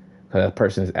 because that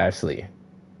person is actually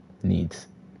needs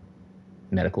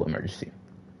medical emergency.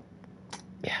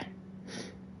 Yeah.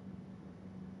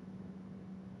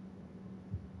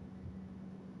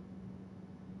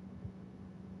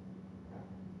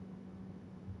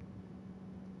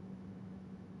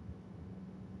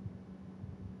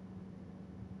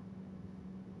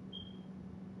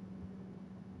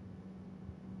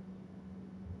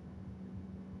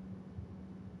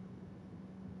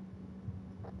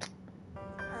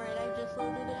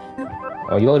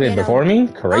 Oh, you loaded it before me?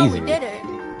 Crazy. Oh, we did it.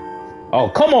 Oh,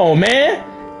 come on, man.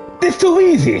 This too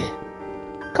easy.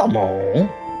 Come on.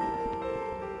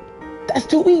 That's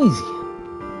too easy.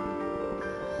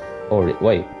 Oh,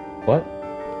 wait. What?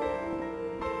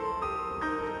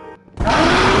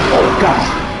 Oh, God.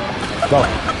 Go.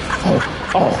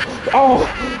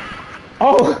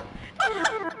 Oh.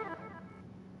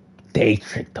 They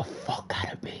tricked the fuck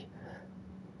out of me.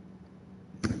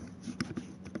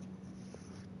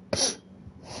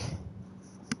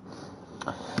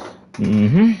 Let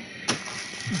me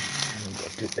go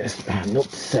do this. Nope,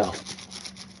 self.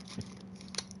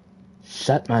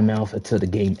 Shut my mouth until the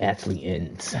game actually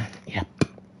ends. Yep.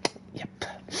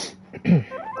 I'm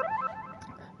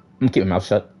gonna keep my mouth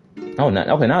shut. Oh, no.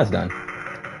 Okay, now it's done.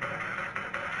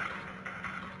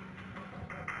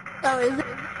 Oh, is it?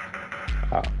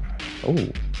 Oh.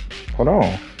 Hold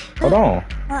on.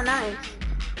 Oh, nice.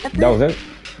 That was it?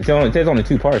 It says only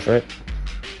 2 parts, right?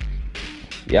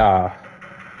 Yeah.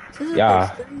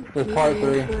 There's part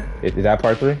 3. Is that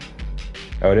part 3?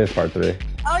 Oh, it is part 3.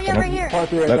 Oh, yeah, right here. Part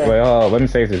 3 right there. Wait, let me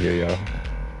save this video.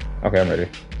 Okay, I'm ready.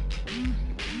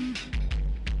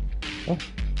 Oh.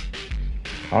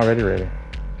 Already ready.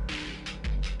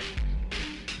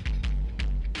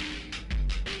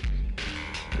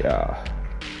 Yeah.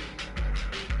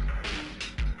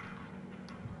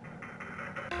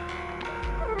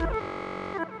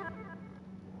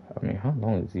 I mean, how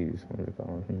long is these? What are they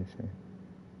called? Let me see.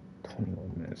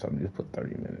 21 minutes. I'm just put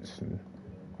 30 minutes.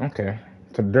 Okay.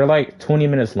 So they're like 20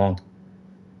 minutes long.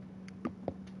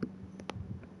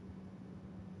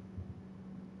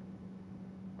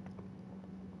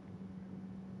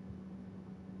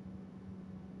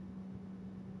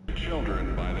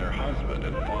 Children by their husband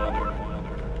and father.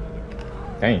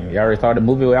 Dang, you already started the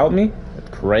movie without me? That's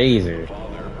crazy.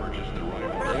 Father purchased the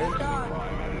rifle.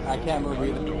 I can't move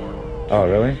either. Oh,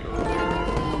 really?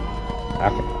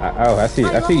 Oh, I see.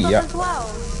 I see. leveled Yeah. up as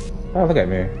well. Oh, look at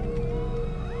me.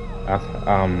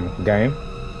 Game.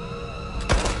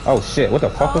 Oh shit! What the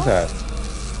fuck was that?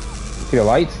 See the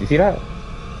lights? You see that?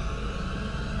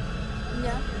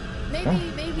 Yeah.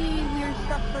 Maybe we're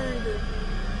stuck further.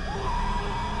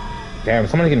 Damn!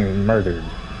 Somebody getting murdered.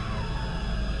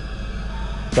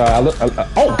 So I look.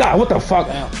 Oh god! What the fuck?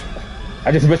 Damn.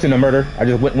 I just witnessed a murder. I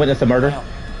just witnessed a murder. Damn.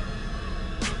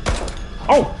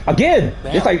 Oh, again!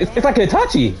 Damn. It's like a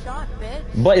Itachi, Shot,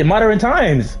 bitch. but in modern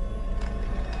times.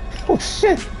 Oh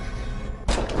shit!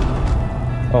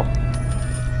 Oh,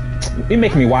 you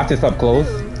making me watch this up close.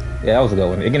 Yeah, that was a good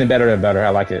one. It's getting better and better. I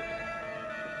like it.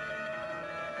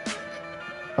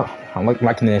 Oh, I'm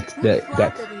liking that. Who That.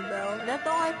 slapped at me, bro? That's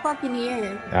all I fucking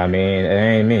hear. I mean, it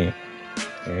ain't me.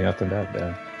 Ain't nothing about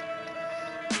that.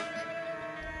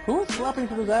 Who was slapping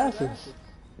people's asses?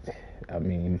 I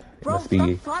mean, Bro, must stop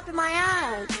be. slapping my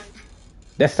ass.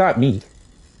 That's not me.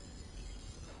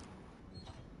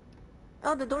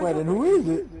 Oh, the door's Wait, and open. who is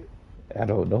it? I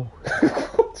don't know.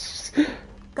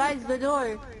 Guys, the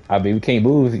door. I mean, we can't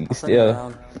move. Turning Still,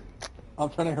 around. I'm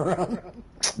turning around.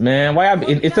 man. Why?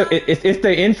 It's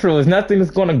the intro. It's nothing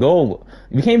that's gonna go.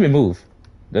 We can't even move.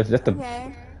 That's the.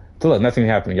 Okay. So look, nothing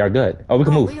happening. You're good. Oh, we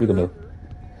can Oh, move. We can move.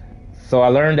 So I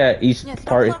learned that each Yeah, stop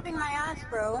part. slapping my ass,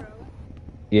 bro.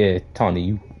 Yeah, Tawny,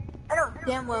 you. I don't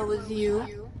damn well it was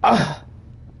you. Ah.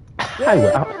 I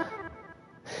will.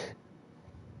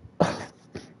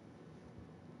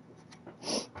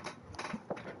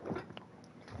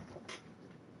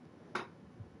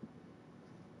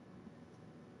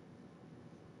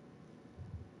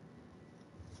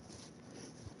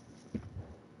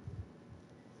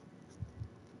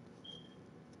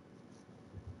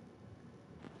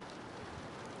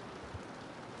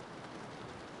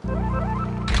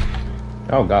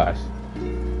 Oh gosh.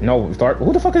 No, start.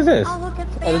 Who the fuck is this? Oh, look at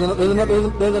Hey,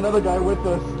 there's another guy with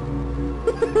us.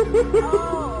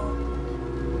 Oh,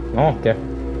 Oh, okay.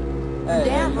 Hey,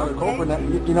 Damn, you know the okay. culprit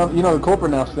now. You know the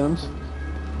culprit now, Sims.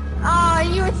 oh,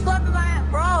 you were slapping my ass,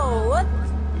 bro. What?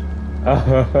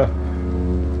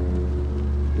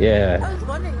 Yeah. I was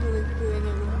wondering who was doing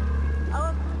it.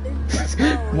 Oh, there's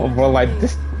no. Well, bro, like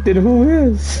this. Then who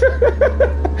is?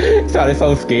 Sounded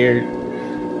so scared.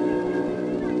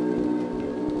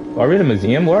 Are we in a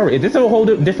museum? Where are we? Is this a whole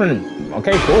different?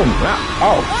 Okay, cool.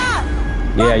 Oh,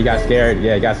 Ah! yeah, you got scared.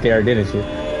 Yeah, you got scared, didn't you?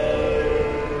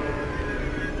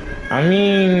 I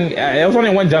mean, it was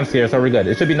only one jump scare, so we're good.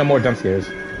 It should be no more jump scares.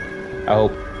 I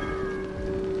hope.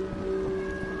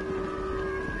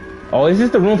 Oh, is this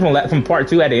the room from part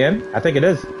 2 at the end? I think it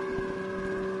is.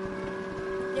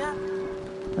 Yeah.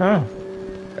 Oh.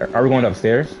 Are we going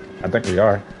upstairs? I think we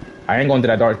are. I ain't going to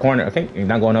that dark corner. I think you're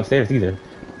not going upstairs either.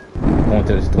 Going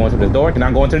to the door?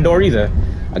 Not going to the door either.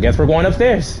 I guess we're going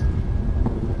upstairs.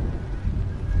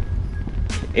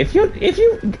 If you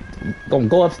gonna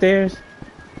go upstairs,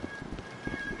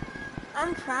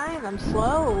 I'm trying. I'm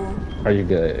slow. are you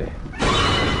good?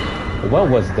 What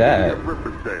was that?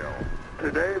 Riverdale.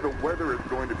 Today the weather is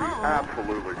going to be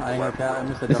absolutely I ain't gonna count. I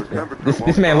missed a jump scare.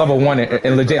 This man level 1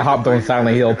 and legit hopped on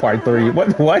Silent Hill Part 3.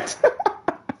 What?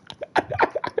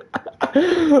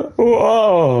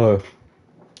 Whoa.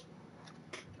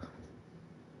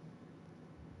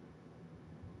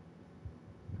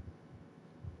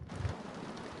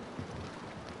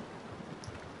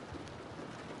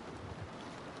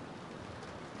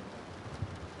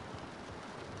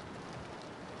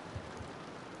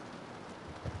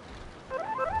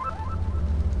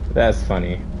 That's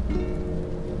funny.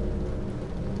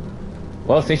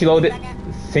 Well, since you loaded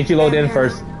in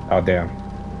first. Oh damn.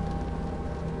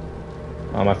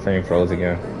 Oh, my frame froze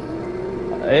again.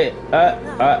 That's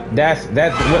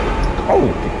what.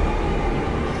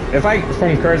 Oh, it's like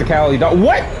from Courage the Cowardly Dog.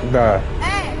 What the?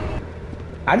 Hey!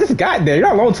 I just got there. You're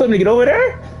not long took me to get over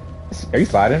there. Are you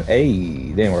sliding? Hey,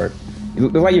 didn't work. It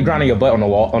looks like you're grinding your butt on the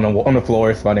wall, on the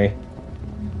floor. It's funny.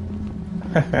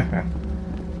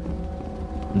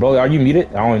 Bro, are you muted?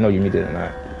 I don't even know you're muted or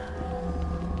not.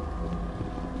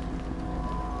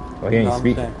 Oh, he ain't No, I'm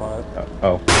speak. staying quiet.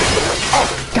 Oh,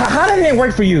 God, how did it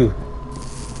work for you?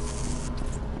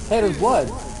 Hey, there's blood.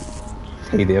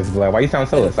 Hey, there's blood. Why you sound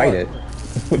so excited?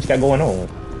 What you got going on?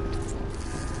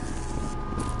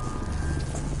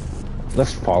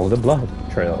 Let's follow the blood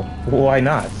trail. Why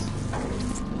not?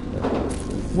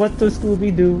 What does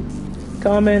Scooby do?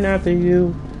 Coming after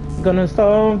you. Gonna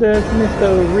solve this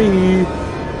mystery.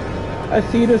 I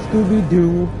see the Scooby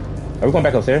Doo. Are we going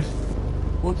back upstairs?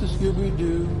 What's a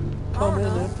Scooby-Doo coming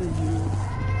no. after you?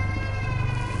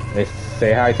 Let's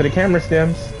say hi to the camera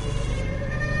stems.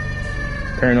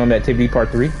 Paranormal Activity Part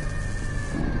 3.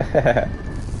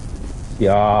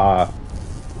 Yeah.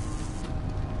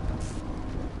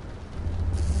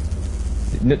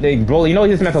 Bro, you know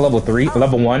he's at level 3,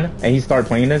 level 1, and he started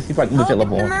playing this. He's like legit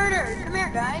level 1. Murder! Come here,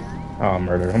 guys. Oh,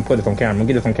 murder! I'm putting this on camera. I'm gonna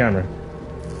get this on camera.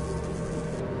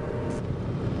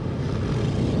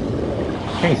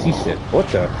 Can't see shit. What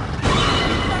the?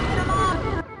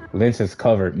 Lynch is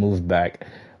covered. Moves back.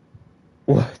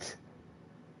 What?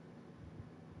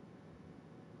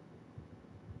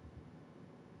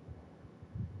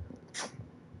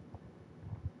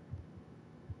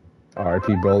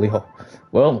 R.I.P. Broly.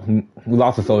 Well, we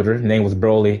lost a soldier. His name was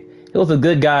Broly. He was a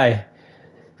good guy.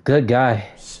 Good guy.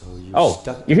 So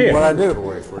Oh, you're here. What I do?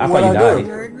 I thought you died.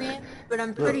 Heard me, but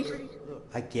I'm pretty sure.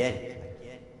 I get it.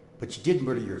 But you did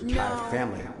murder your entire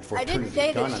family before I turning did say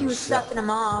the gun that on she was yourself. sucking him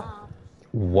off. I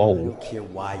Whoa. don't care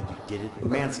why you did it. A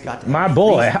man's got to My have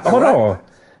boy. reasons. Hold on.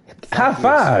 High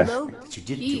five. That you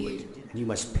did do it, and you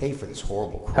must pay for this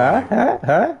horrible crime.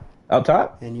 Huh? Up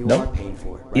top? And you Nope. are paying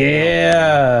for it. Right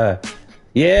Yeah.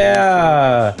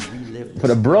 Yeah. now. Relive For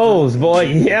the this. bros, boy.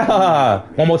 Yeah.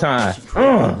 One more time. You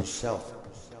created it yourself.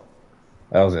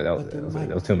 That was it. But there might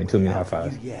That was too many high not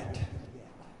fives. you yet.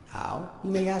 How? You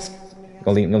may ask.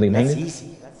 Gonna leave me That's hanging?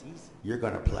 easy. You're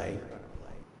gonna play.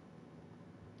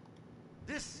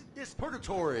 This is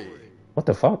Purgatory. What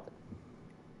the fuck?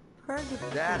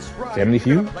 That's right. Family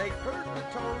You're Feud? gonna play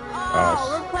Purgatory.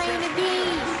 Oh, we're playing a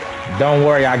game. Don't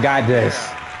worry, I got this.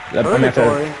 I'm at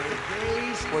Purgatory.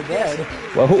 the- We're dead.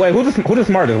 Well, who the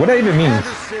smartest? What that even means?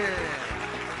 Anderson.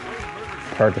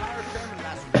 Purg.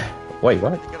 Wait,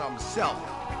 what? Get on himself.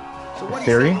 So what do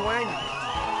Theory? you say,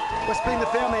 Dwayne? Let's bring the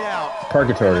family out.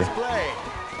 Purgatory. Let's play.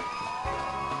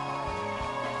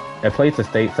 A place to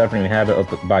state suffering inhabited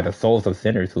by the souls of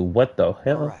sinners who, what the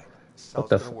hell? All right. So What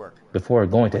the it's f- gonna work. before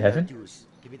going to All you gotta heaven? do is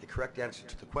give me the correct answer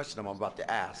to the question I'm about to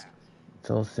ask.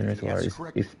 Souls sinners who are Yes,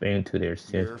 correct. explained to their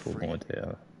sins You're before free. going to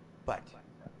hell. But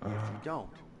if you don't,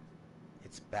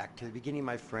 it's back to the beginning,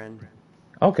 my friend.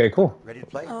 Okay, cool. Ready to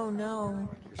play? Oh no.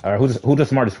 All right, who's the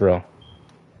smartest for real?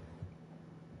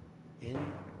 In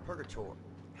Purgatory,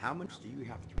 how much do you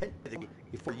have to pay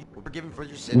before you were forgiven for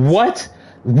your sins? What?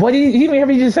 What did he even have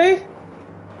you just say?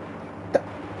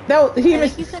 That he I even.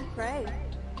 think you said pray.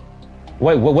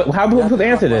 Wait, what? How do we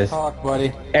answer this? Talk, buddy.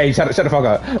 Hey, shut the fuck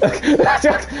up. Give me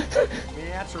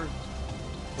the answer.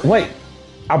 Wait,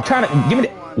 I'm trying to give me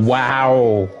the.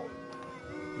 Wow.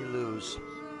 You lose.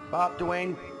 Bob,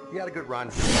 Dwayne, you had a good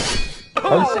run.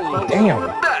 Oh, damn.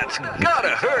 That's gotta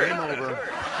hurt. Game over.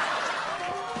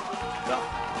 Well,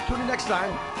 tune in next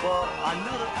time for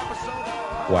another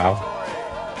episode. Wow.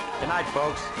 Good night,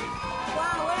 folks.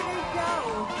 Wow, where did they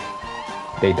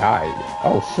go? They died.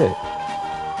 Oh shit.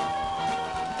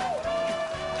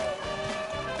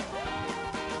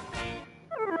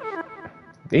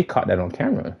 They caught that on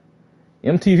camera.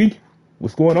 MTV,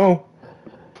 what's going on?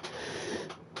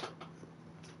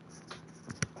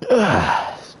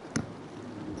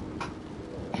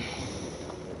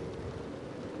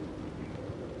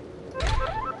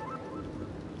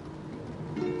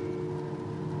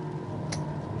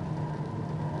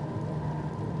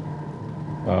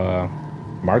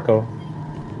 Marco.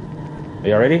 Are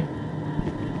y'all ready?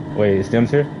 Wait, is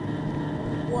Tim's here?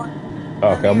 What?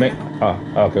 Oh, okay, I'll make. Oh,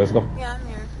 okay, let's go. Yeah, I'm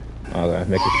here. Okay,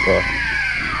 make it slow.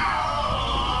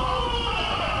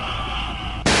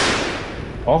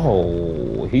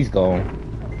 Oh, he's gone.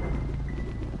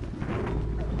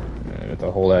 Man, with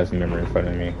a whole ass memory in front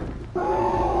of me.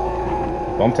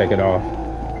 Well, I'm taking off.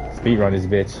 Speed run this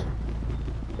bitch.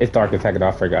 It's dark to take it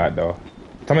off. Forgot though.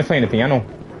 Somebody's playing the piano.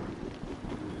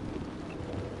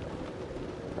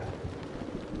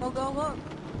 Oh, go look.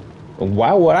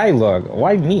 Why would I look?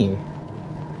 Why me?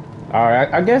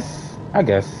 Alright, I guess. I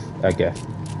don't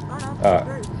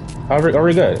know. Are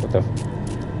we good? What the?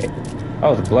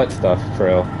 Oh, it's blood stuff,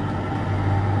 trail.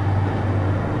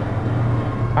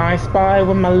 I spy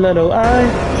with my little eye.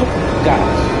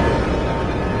 Gosh.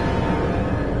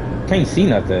 Can't see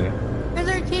nothing. Where's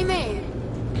our teammate?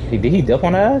 Did he dip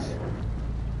on us?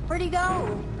 Where'd he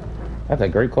go? That's a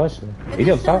great question. Is He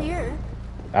he up still top? here?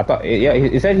 I thought, yeah,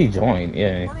 it said he joined.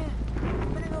 Yeah.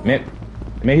 Man,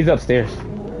 he's upstairs.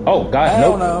 Oh God,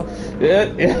 Hell nope. no.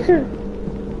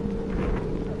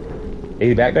 Is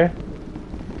he back there?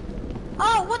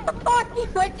 Oh, what the fuck?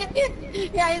 What did you?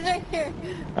 Yeah, he's right here.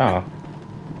 Oh.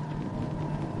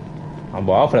 I'm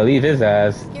off to leave his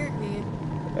ass. Scared me.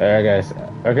 Alright, guys.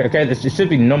 Okay, there should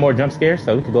be no more jump scares,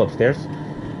 so we can go upstairs.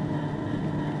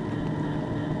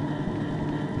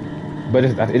 But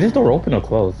is this door open or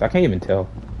closed? I can't even tell.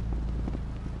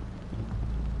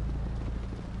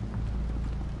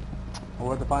 We'll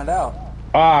have to find out.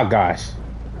 Ah, gosh.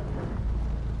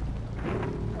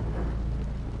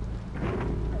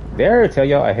 Did I ever tell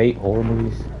y'all I hate horror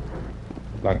movies?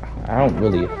 Like, I don't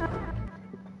really...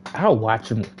 I'll watch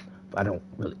them, but I don't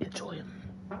really enjoy them.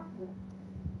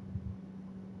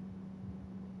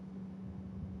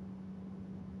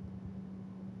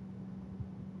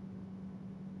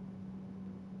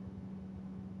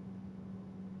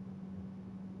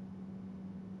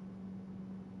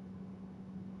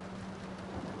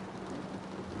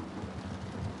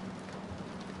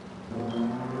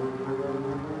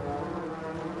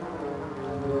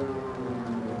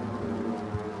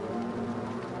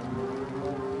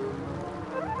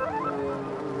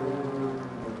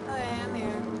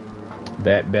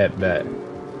 Bet.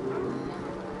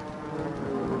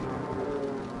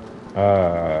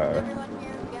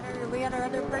 We got our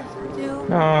other person too?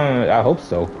 No, I hope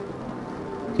so.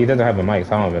 He doesn't have a mic,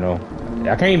 so I don't even know.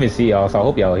 I can't even see y'all, so I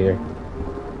hope y'all are here.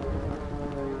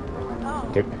 Oh.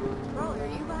 Okay. Bro, are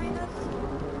you behind us?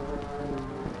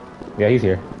 Yeah, he's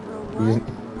here. He's just...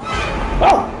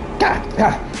 Oh!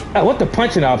 God! What the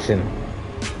punching option?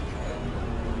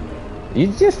 You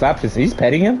just stop this. He's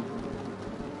petting him?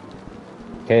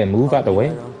 Okay, move out the way.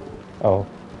 Oh.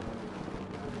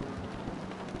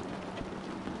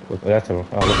 That's a... Oh,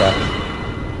 what's happening?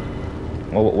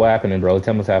 What happening, bro?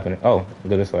 Tell me what's happening. Oh,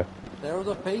 go this way. There was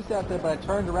a face out there, but I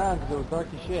turned around because it was dark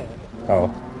as shit. Oh.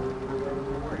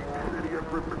 Great city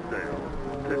of Riverdale.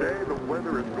 Today the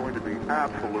weather is going to be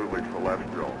absolutely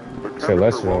celestial. The temperature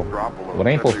Celestial? will drop below Well,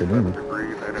 they ain't supposed to 77 move.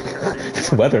 degrees and it's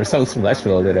The weather is so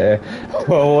celestial today.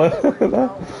 Well,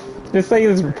 just say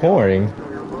it's pouring.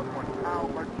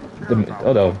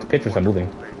 The pictures are moving.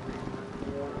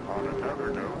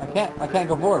 I can't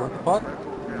go forward. What the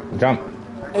fuck? Jump.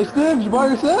 Hey, Stibbs, you by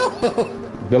yourself?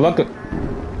 Good luck.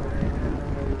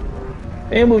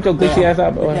 Hey, move your glitchy ass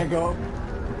out, You boy. can't go.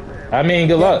 I mean,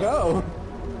 good luck. Go.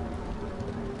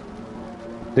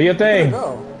 Do your thing.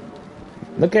 Go.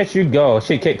 Look at you go.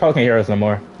 Shit, Paul can't hear us no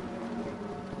more.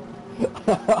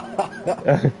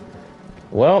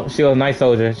 Well, she was a nice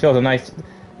soldier. She was a nice...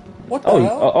 What the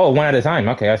hell? Oh, one at a time.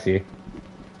 Okay, I see.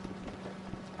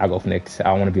 I'll go for next. I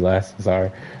don't want to be last.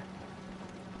 Sorry.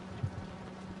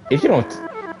 If you don't...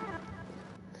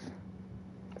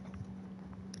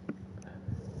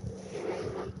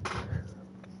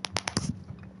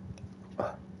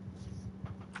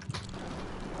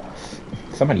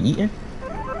 Somebody eating?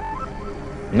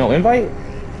 No invite?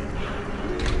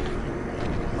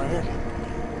 Right here.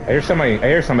 I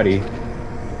hear somebody.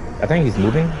 I think he's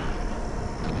moving.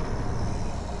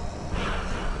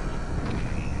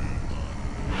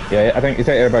 Yeah, I think it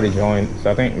said everybody joined,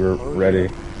 so I think we're ready.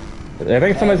 I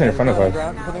think somebody's in front of us.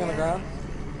 Something on the ground?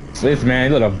 This man,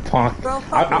 little punk.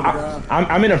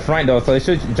 I'm in the front though, so it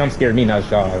should jump scare me, not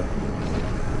Shaw.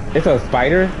 It's a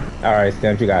spider? Alright,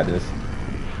 Stamp, you got this.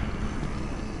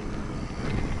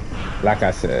 Like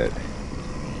I said.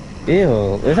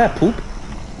 Ew, is that poop?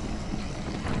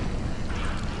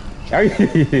 Are you?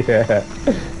 Yeah.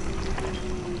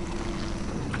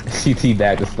 She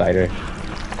teabagged the spider.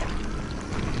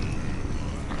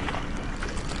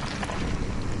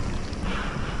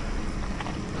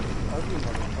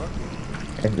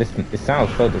 It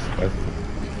sounds so disgusting.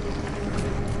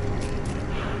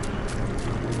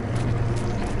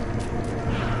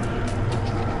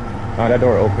 Oh, that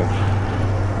door open.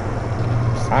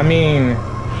 I mean...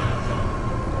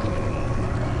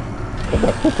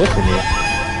 Who pushing me?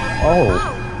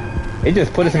 Oh. It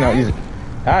just put us in a...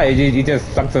 it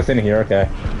just sucks us in here, okay.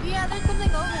 Yeah, there's something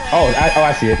over there. Oh,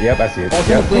 I see it. Yep, I see it.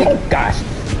 Yep. Oh, gosh.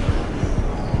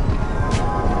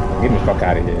 Get me the fuck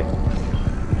out of here.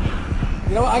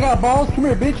 You know what? I got balls. Come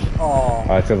here, bitch. Oh.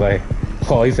 Oh, it's like...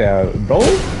 Oh, he said, bro?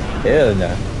 Hell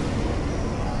no.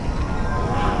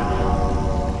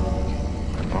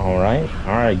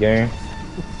 Alright, gang.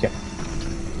 Yeah.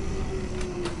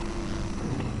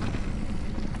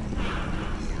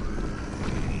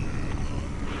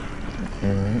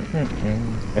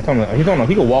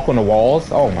 He can walk on the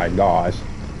walls. Oh my gosh.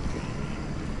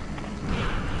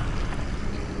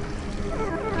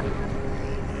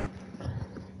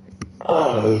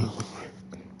 Oh.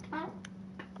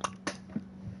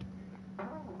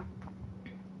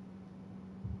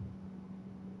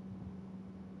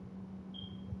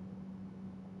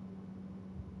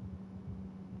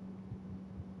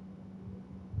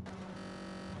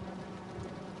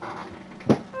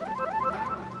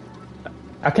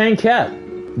 I can't cap.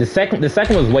 The second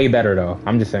was way better though.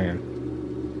 I'm just saying.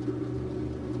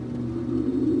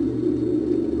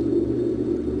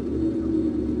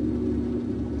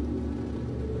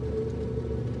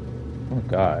 Oh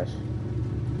gosh.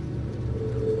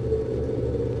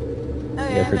 Oh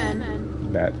yeah,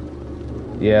 man. That.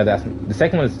 Yeah, that's the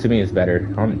second one. To me is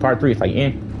better. On part 3, it's like,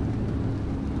 eh.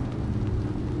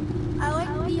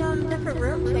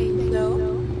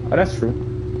 Oh, that's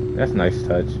true. That's a nice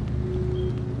touch.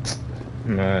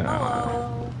 Nah.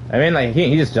 Hello. I mean, like,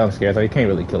 he just jump scares, so he can't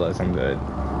really kill us. I'm good.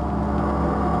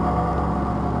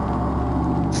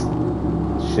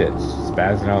 Shit,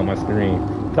 spazzing out on my screen.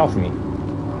 Get off me.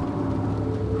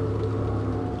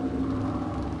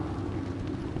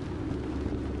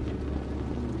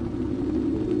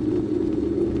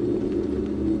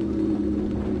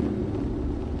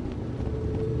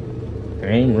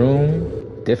 Same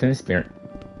room, different experience.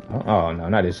 Oh no,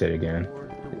 not this shit again.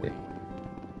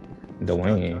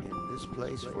 Dwayne. This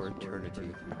place for eternity.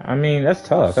 I mean, that's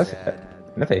tough. That's Sad.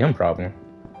 a him problem.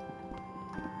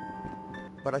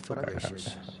 But I feel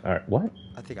gracious. All right, what?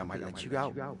 I think I might let you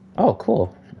out. Oh,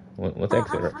 cool. What's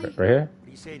exit right here? What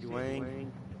do you say, Dwayne?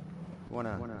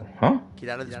 Wanna Huh? get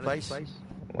out of this place?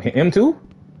 Him too?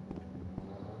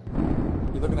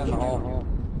 You're looking at the hall.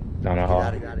 No, no, Get hall.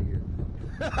 out of here.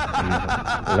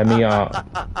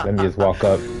 Let me just walk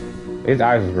up. His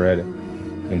eyes was red.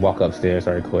 And walk upstairs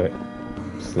very quick,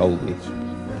 slowly.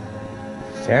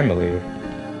 Family.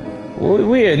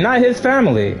 Weird, not his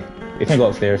family. You can't go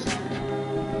upstairs.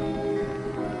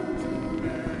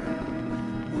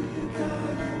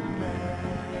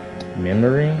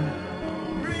 Memory?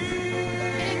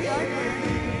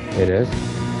 It is.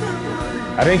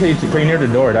 I think he's pretty near the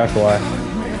door, that's why.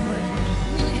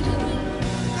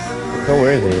 So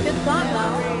where is he? It's gone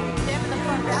though. Damn the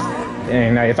front door.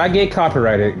 Dang, now if I get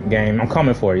copyrighted, game, I'm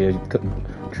coming for you,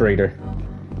 traitor.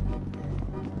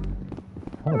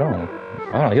 Hold on.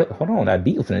 Hold on, that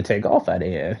beat was gonna take off at the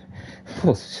end.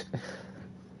 Oh, shit.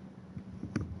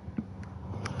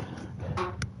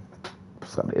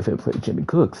 Somebody if it played Jimmy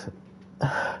Cooks.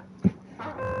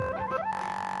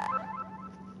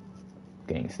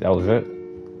 Gangs, that was it?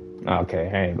 Okay,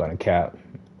 I ain't gonna cap.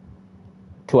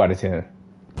 2 out of 10.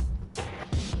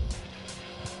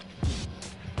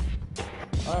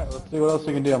 Alright, let's see what else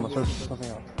we can do. I'm gonna search for something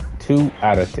else. 2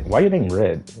 out of 10. Why are you name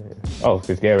red? Oh,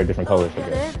 because they have different colors.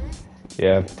 Okay.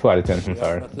 Yeah, 2 out of 10. I'm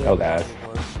sorry. That's it. That was ass.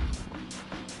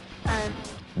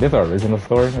 This is our original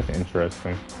story? That's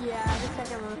interesting. Yeah, the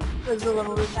second one was a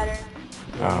little bit better.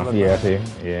 Yeah, I see.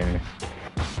 Yeah.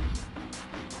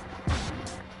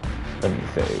 Let me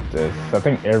save this. I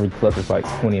think every clip is like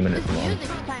 20 minutes This long. music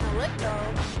is kind of lit though.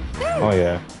 Oh,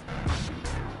 yeah.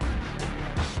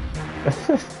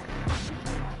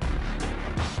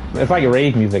 It's like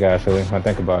rave music, actually, when I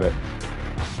think about it.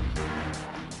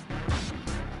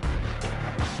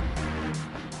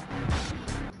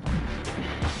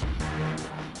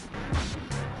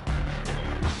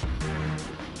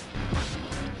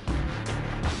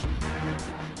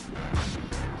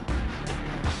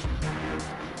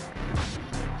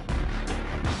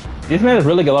 This man is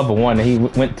really good level 1 and he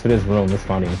went to this room. It's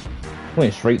funny. He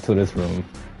went straight to this room.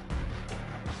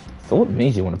 So what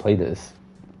made you want to play this?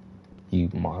 You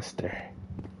monster.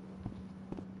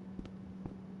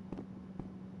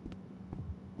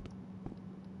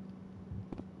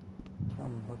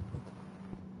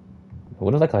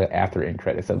 What is like after end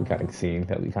credits that we kind of seen?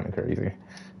 That would be kind of crazy.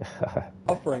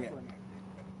 Offering it.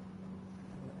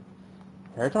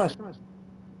 Every time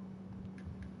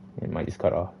It might just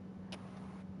cut off.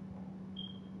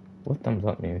 What thumbs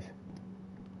up means?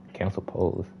 Cancel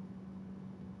pose.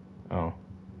 Oh.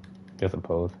 Just a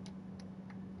pose.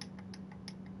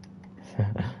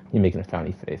 You're making a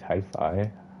funny face. High five.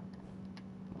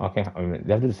 Okay, I mean,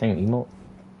 did I do the same emote?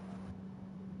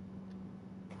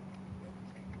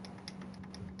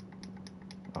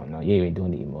 Oh no, you ain't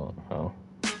doing the emote. Oh.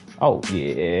 Oh,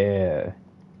 yeah.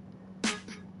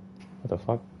 What the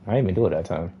fuck? I didn't even do it that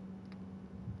time.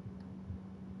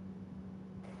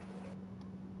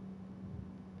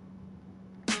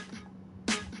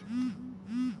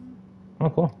 Oh,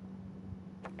 cool.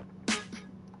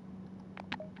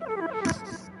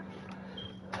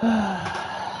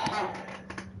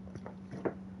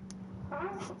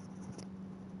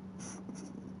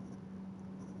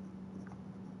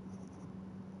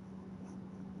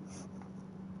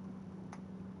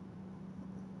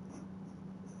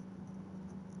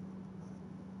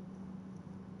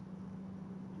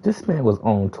 This man was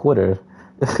on Twitter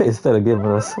instead of giving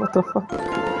us what the fuck.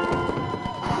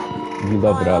 You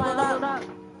love it up.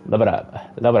 Love it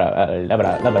up. Love it up. Love it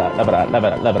up. Love it up. Love it up. Love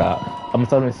it up. Love it up. I'm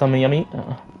something yummy.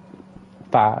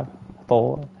 5,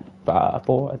 4, 5,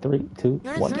 4, 3, 2,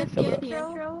 1. Love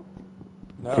it up.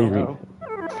 No.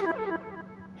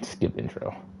 Skip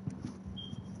intro.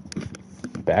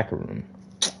 Back room.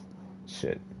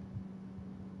 Shit.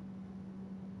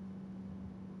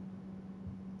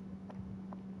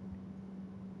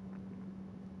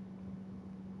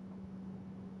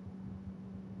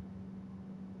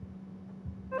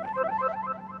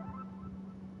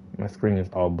 My screen is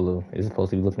all blue. Is it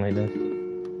supposed to be looking like this?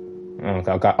 Oh,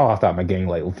 I thought my game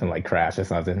like was gonna like crash or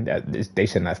something. They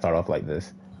should not start off like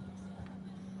this.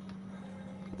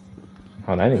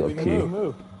 Hold on, I need to go pee.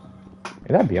 Move. Is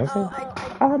that Beyonce?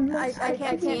 I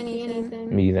can't see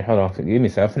anything. Me either. Hold on. Give me a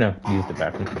second. I'm gonna use the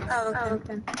bathroom. Oh,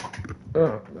 okay.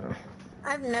 Oh, no.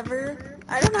 I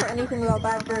don't know anything about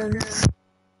bathrooms.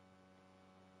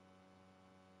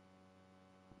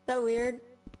 So weird.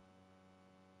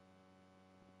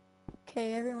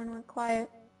 Okay, everyone went quiet.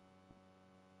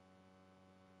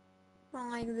 I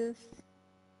don't like this.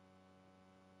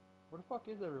 Where the fuck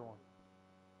is everyone?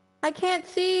 I can't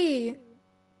see!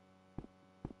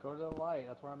 Go to the light,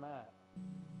 that's where I'm at.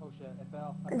 Oh shit, I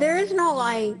fell. There is no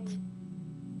light.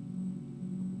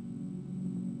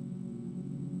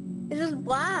 It's just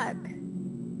black.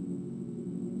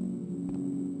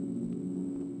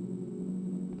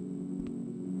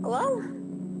 Hello?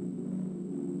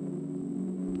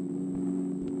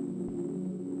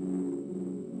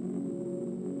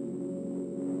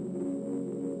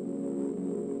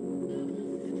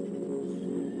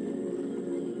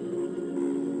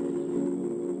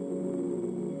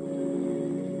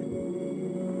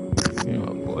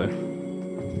 Oh boy.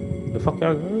 The fuck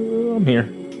y'all? I'm here.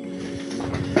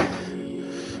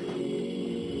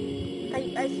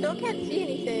 I still can't see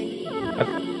anything.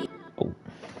 Oh.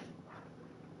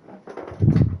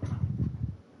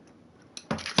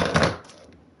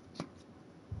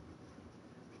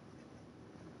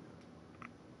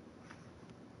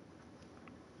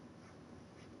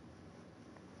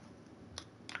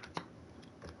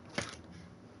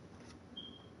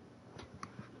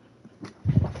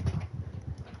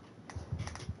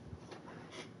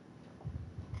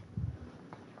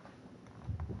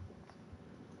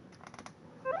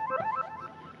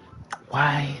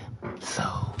 Why so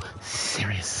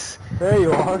serious? There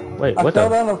you are. Wait, I what fell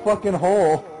the? down a fucking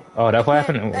hole. Oh, that's what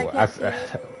happened. I can't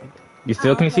see. You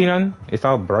still can see none? It's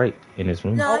all bright in this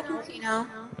room. No, I can see now.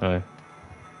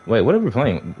 Wait, what are we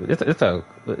playing? It's a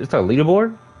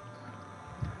leaderboard?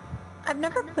 I've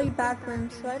never played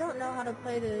Backrooms, so I don't know how to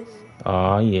play this.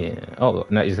 Oh yeah. Oh,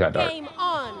 now it just got dark. Game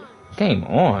on! Game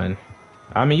on.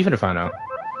 I mean, you finna find out.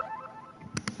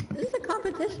 Is this a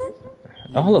competition?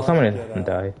 Oh, look, someone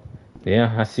died.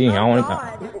 Yeah, I see. I don't want to.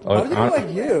 I was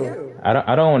like you. I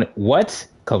don't want to. What?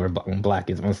 Color black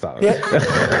is one stop. Yeah.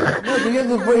 No, he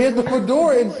has the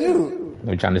fedora and suit. What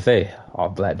are you trying to say? All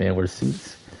black men wear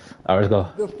suits. All right,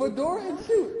 let's go. The fedora and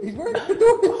suit. He's wearing a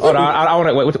fedora and suit. Hold on, I want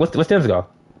to wait. What's Tim's go?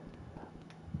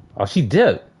 Oh, she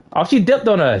dipped. Oh, she dipped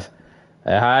on us.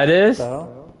 How it is?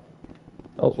 So?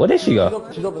 Oh, where did she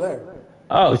go? She's over there.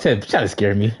 Oh, Tim, trying to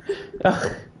scare me.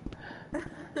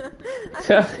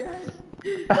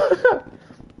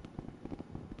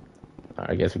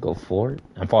 I guess we go forward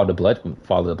and follow the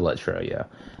blood trail. Yeah,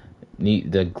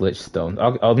 need the glitch stone.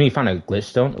 I'll need to find a glitch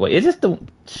stone. Wait, is this the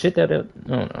shit that? I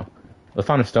don't know. Let's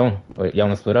find a stone. Wait, y'all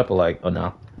wanna split up or like? Oh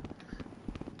no.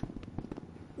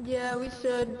 Yeah, we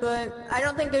should, but I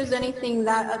don't think there's anything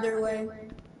that other way.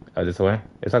 Oh, this way?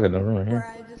 It's like another room right Where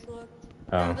here. I just looked.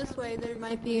 Oh. No, this way there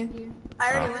might be.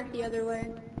 I already went the other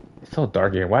way. It's so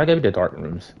dark here. Why I give you the dark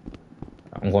rooms?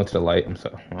 I'm going to the light.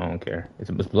 I don't care.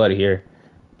 It's bloody here.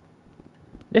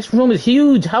 This room is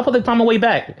huge. How about they find my way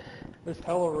back? There's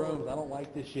hella rooms. I don't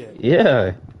like this shit.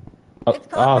 Yeah.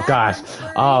 Oh gosh.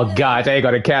 Oh gosh. I ain't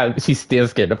gonna cap. She's still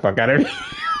scared the fuck out of me.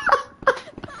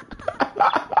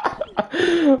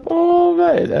 Oh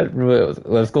man.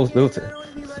 Let's go.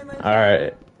 All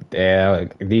right. Yeah.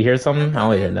 Do you hear something? I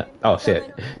don't hear that. Oh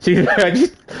shit.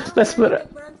 Let's split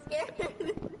up.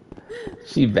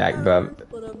 She backed up.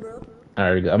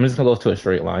 Alright, I'm just gonna go to a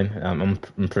straight line. I'm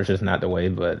pretty sure it's not the way,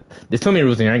 but there's too many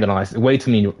rules in here. I ain't gonna lie. It's way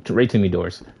too many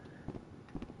doors.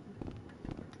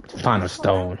 Find a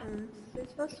stone.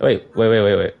 Wait.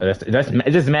 That's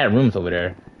just mad rooms over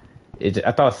there.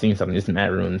 I thought I seen something. It's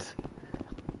mad rooms.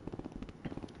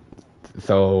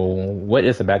 So what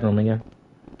is the back room again?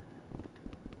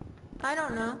 I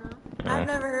don't know. I've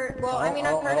never heard. Well, I mean,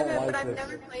 I've heard of it, but I've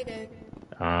never played it.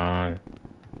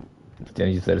 Then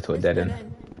you said it to a dead end.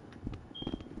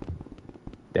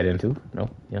 Dead end too? No?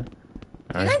 Yeah. Do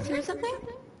you guys hear something?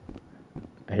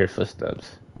 I hear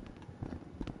footsteps.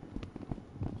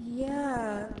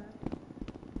 Yeah.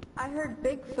 I heard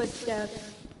big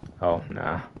footsteps. Oh,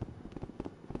 nah.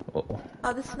 Oh,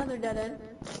 this is another dead end.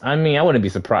 I mean, I wouldn't be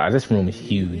surprised. This room is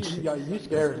huge. You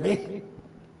scared me.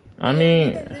 I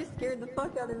mean... They scared the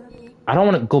fuck out of me. I don't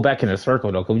want to go back in a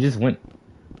circle, though, because we just went...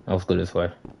 Oh, let's go this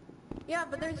way. Yeah,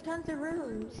 but there's tons of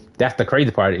rooms. That's the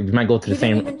crazy part. You might go to the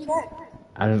same... You didn't even check.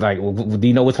 I was like, well, do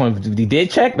you know which one you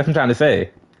did check? That's what I'm trying to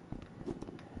say.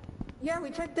 Yeah,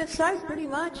 we checked this side pretty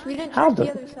much. We didn't How check the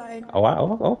the? other side. Oh,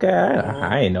 wow. Okay.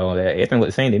 I ain't know that. Everything looked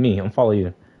the same to me. I'm follow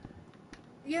you.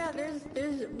 Yeah, there's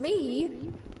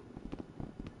me.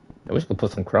 I wish we could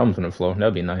put some crumbs on the floor.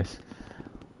 That'd be nice.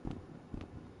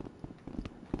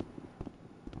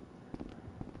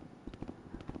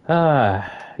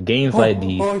 Games like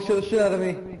these. Oh, he shot the shit out of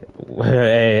me.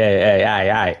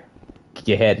 Hey. Get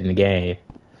your head in the game.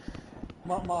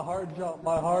 My heart jumped.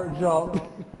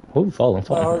 Who's falling?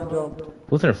 My heart jumped.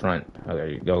 Who's in the front?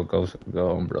 Okay, go,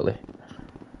 Umbrella.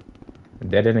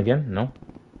 Dead end again? No?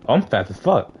 Oh, I'm fast as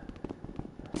fuck.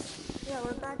 Yeah,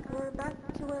 we're back to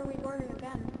where we were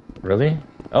again. Really?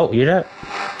 Oh, you hear that?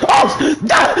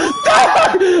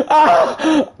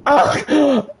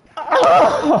 Oh!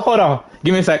 Hold on.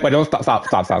 Give me a sec. Wait, don't stop.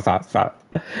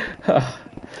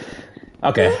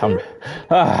 Okay,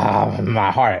 my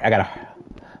heart. I gotta.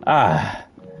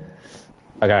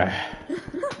 Okay.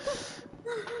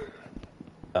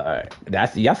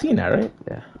 That's y'all seen that, right?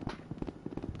 Yeah.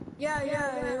 Yeah,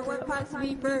 it went past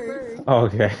me first. Oh,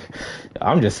 okay.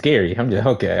 I'm just scary. I'm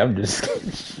just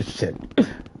scared. Shit.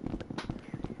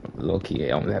 Low key,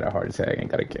 I almost had a heart attack.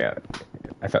 Ain't got a cat.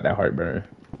 I felt that heartburn.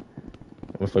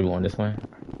 Which way we going? This way?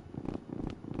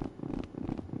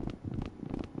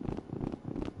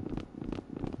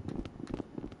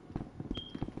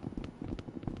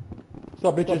 What's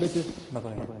up, bitches?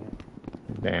 Nothing.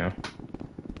 Damn.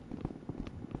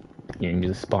 You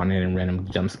just spawn in and random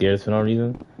jump scares for no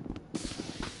reason?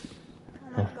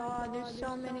 Oh my god, there's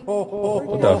so many.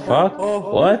 What the fuck?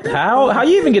 What? How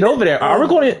you even get over there? Are we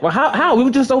going to... How? We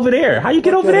were just over there. How you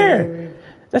get over there?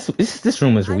 This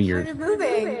room is weird. I started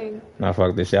moving. Nah,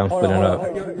 fuck this shit. I'm splitting it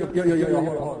up. Yo,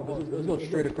 hold on. Let's go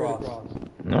straight across.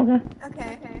 Okay.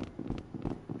 Okay.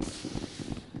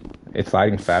 It's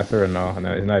sliding faster or no?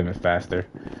 No, it's not even faster.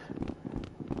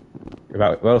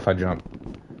 What if I jump?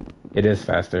 It is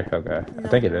faster. Okay. No. I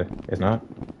think it is. It's not?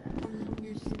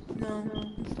 No,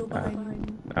 I'm still behind you.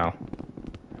 Oh.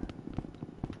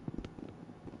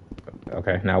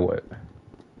 Okay, now what?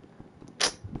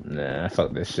 Nah,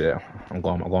 fuck this shit. I'm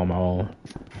going my own.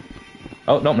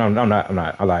 Oh, no, I'm not.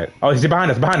 I lied. Oh, he's behind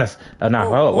us.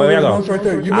 Nah, where y'all go? Right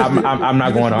there. I'm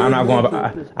not going.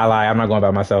 I lie. I'm not going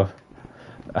by myself.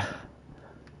 I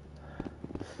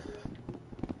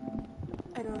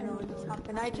don't know what just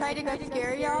happened. I tried to go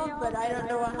scare y'all, but I don't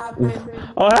know what happened.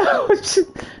 Oh, shit.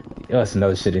 Yo, there's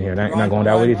another shit in here. Not going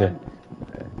that way either.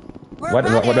 What?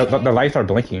 The lights are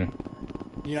blinking.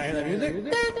 You not hear that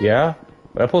music? Yeah?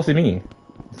 What that supposed to mean?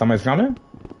 Somebody's coming?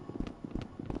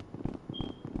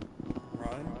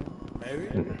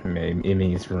 Run? Maybe it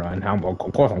means run. Of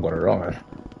course I'm gonna run.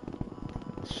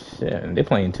 Shit, they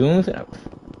playing tunes?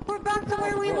 We're back to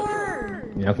where we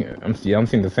were! Yeah, I'm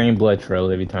seeing the same blood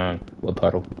trail every time. What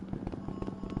puddle?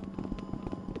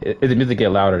 If the music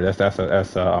get louder, that's a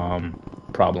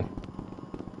problem.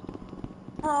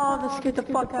 Oh, that scared the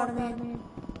fuck out of me.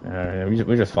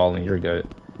 We're just following. You're good.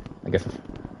 I guess.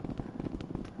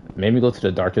 Maybe go to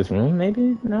the darkest room.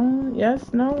 Maybe no.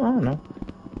 Yes. No. I don't know.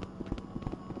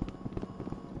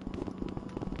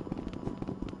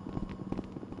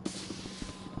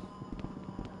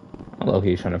 I'm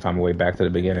low-key trying to find my way back to the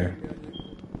beginning.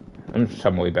 I'm just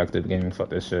trying my way back to the beginning. Fuck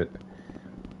this shit.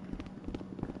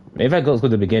 Maybe if I go to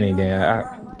the beginning, then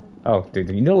oh, dude,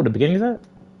 you know where the beginning is at?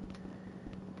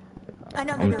 I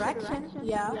know the direction.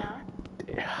 Yeah.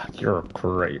 You're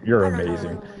great. You're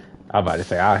amazing. I'm about to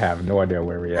say I have no idea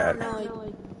where we're at. I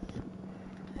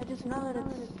just know that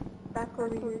it's back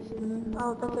over here.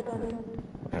 Oh, that's a dead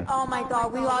end. Oh my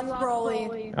god, we lost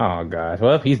Broly. Oh god.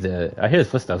 Well, he's dead. I hear his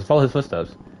footsteps. Follow his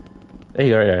footsteps. There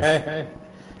you go, right there. Hey.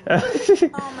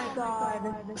 Oh my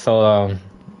god. So,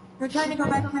 we're trying to go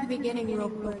back to the beginning real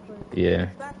quick. Yeah.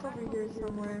 It's back over here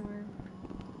somewhere.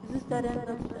 Is this dead end?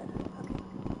 That's dead end.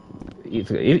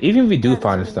 Even if we do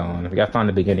find a stone, we gotta find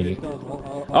the beginning.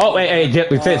 Oh, hey,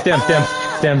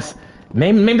 stems.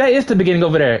 Maybe that is the beginning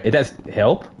over there. That's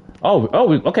help. Oh,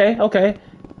 okay.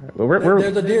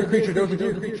 There's a deer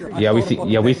creature. Yeah, we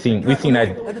seen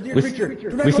that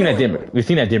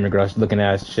Demogorgon looking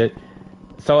ass shit.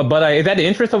 So, but is that the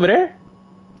entrance over there?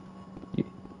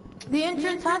 The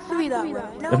entrance has to be that way.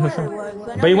 I know where it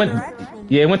was. But it went,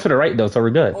 it went to the right though, so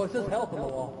we're good. Oh, it says help on the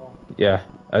wall. Yeah,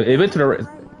 it went to the right.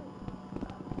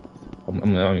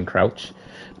 I'm in crouch.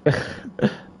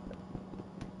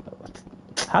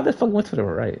 How the fuck went to the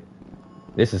right?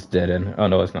 This is dead end. Oh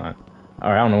no, it's not. All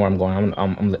right, I don't know where I'm going.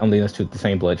 I'm leading us to the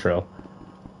same blood trail.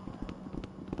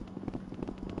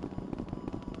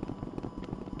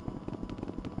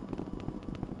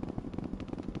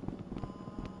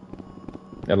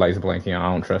 That light's blinking.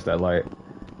 I don't trust that light.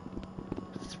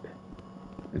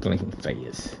 blinking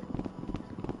face.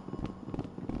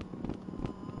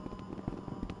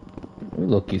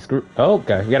 Look, you screw. Oh,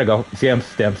 okay, we gotta go. Stems.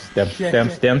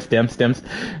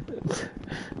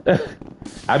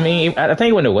 I mean, I think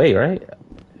it went away, right?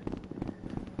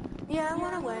 Yeah, it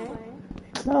went away.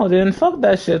 No, then fuck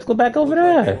that shit. Let's go back over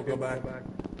there. We'll go back.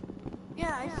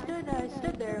 Yeah, I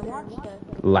stood there and watched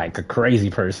it. Like a crazy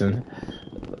person.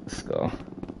 Let's go.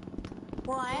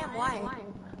 Well, I am white.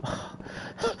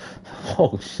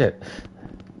 Oh shit.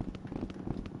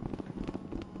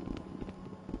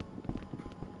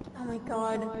 Oh my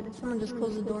god. Someone just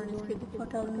closed the door and scared the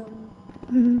fuck out of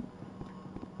me.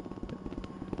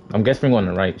 I'm guessing we're going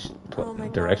the right Oh my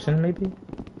direction, God. maybe?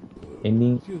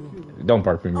 Any? Don't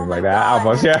bark at me Oh like my that. I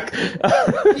almost, yeah.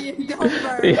 Don't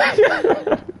burn.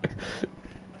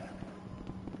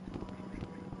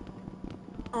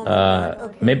 Oh my God.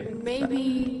 Okay.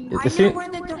 maybe I know where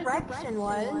the direction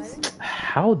was,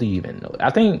 How do you even know? I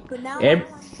think but now I'm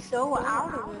so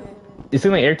out of it. it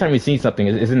seems like every time you see something,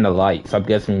 it's in the light. So I'm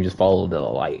guessing we just follow the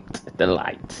light. The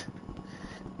light.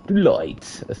 The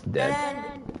light. That's dead.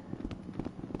 And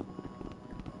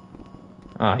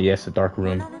Ah, yes, a dark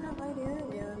room. not in the right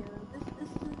area. This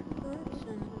is the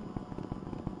direction.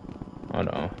 Oh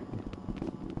no.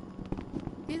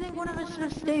 Do you think one of us should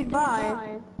have stayed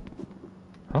by?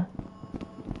 Huh?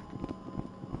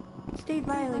 Stayed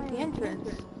by like the entrance.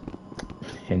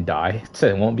 And die.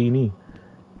 Said it won't be me.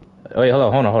 Wait,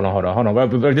 hold on.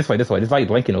 Wait, this way. This light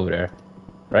blinking over there.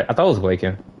 Right? I thought it was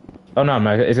blinking. Oh no,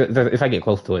 man. If I get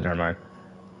close to it, never mind.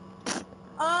 The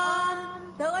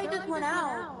light just went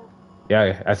out.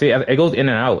 Yeah, I see. It goes in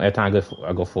and out every time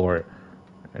I go forward.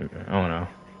 I don't know.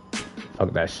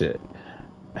 Fuck that shit.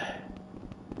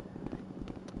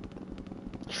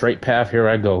 Straight path, here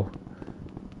I go.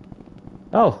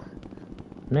 Oh,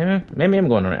 maybe I'm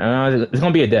going around. It's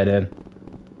gonna be a dead end.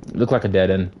 Look like a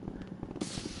dead end.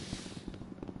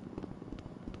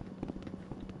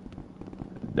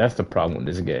 That's the problem with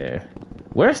this game.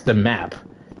 Where's the map?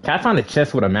 Can I find a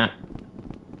chest with a map?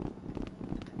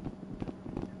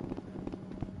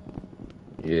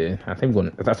 Yeah, I think we're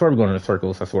going. That's where we're going in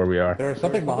circles. That's where we are. There's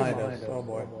something behind us. Oh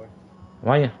boy.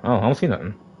 Why? Oh, I don't see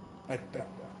nothing. I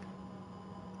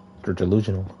You're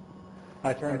delusional.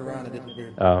 turned around and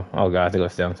disappeared. Oh god, I think it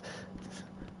was stems.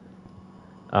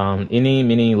 Any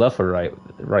meaning left or right?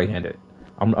 Right-handed.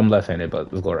 I'm left-handed,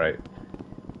 but let's go right.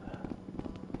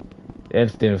 And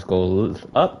then let's go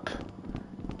up.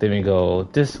 Then we go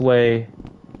this way.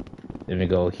 Then we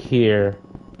go here.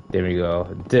 Then we go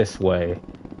this way.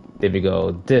 Then we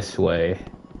go this way.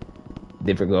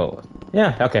 Then we go.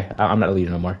 Yeah, okay. I'm not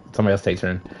leading no more. Somebody else take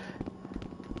turn.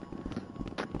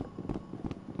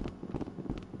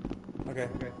 Okay.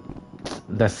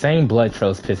 The same blood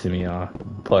trail's pissing me off.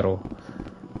 Puddle.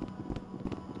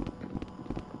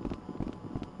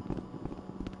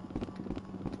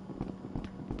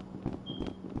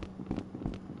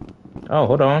 Oh,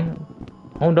 hold on.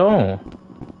 Hold on.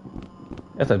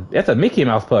 That's a Mickey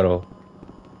Mouse puddle.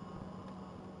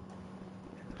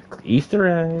 Easter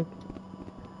egg.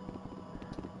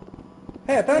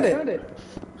 Hey, I found it.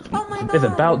 Oh my God. It's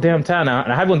about damn time now,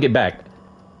 and I have one get back.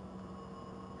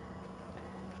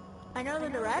 I know the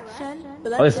direction,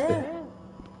 but Oh, that's it's- it.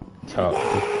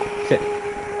 Oh, shit.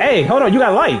 Hey, hold on, you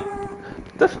got light.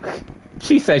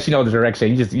 She said she knows the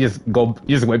direction. You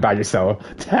just went by yourself.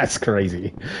 That's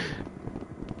crazy.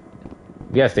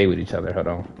 We gotta stay with each other. Hold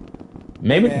on.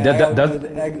 Maybe Yeah, I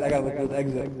gotta look at the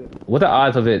exit. what the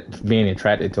odds of it being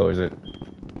attracted towards it?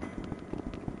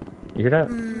 You hear that?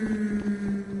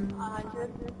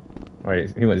 100.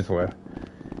 Wait, he went this way.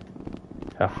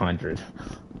 100.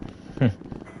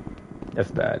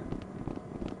 That's bad.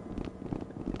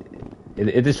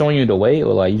 Is it showing you the way,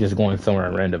 or like you just going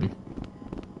somewhere random?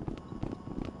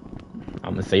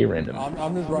 I'm gonna say random.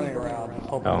 I'm just running around, just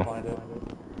hoping to find it.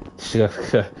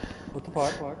 What the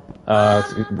fuck?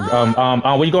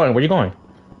 Where you going? Where you going?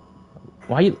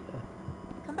 Why you?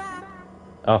 Come back.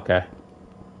 Okay.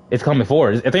 It's coming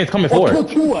forward. I think it's coming forward.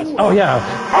 To us. Oh yeah.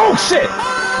 Oh shit!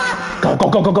 Go.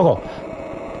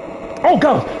 Oh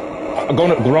go! I'm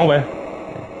going the wrong way.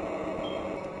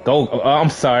 Go. I'm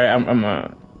sorry. I'm.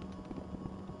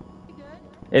 You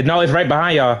good? No, it's right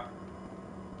behind y'all.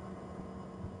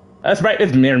 That's right.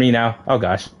 It's near me now. Oh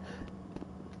gosh.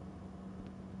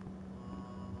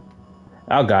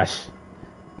 Oh gosh.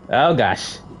 Oh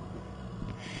gosh.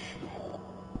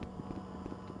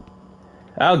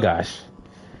 Oh gosh.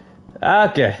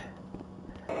 Okay.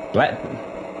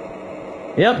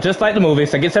 Yep, just like the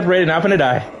movies. I get separated and I'm gonna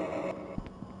die.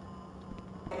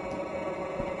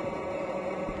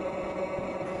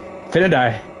 Finna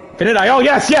die. Can it die? Oh,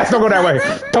 yes, yes! Don't go that way!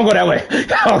 Don't go that way!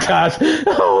 Oh, gosh!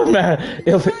 Oh, man!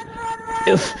 It was...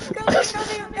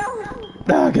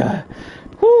 Oh, God.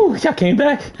 Whew, y'all came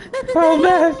back. Oh,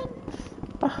 man.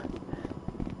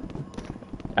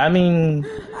 I mean...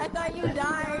 I thought you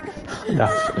died. No,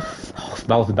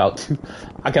 I was about to.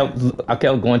 I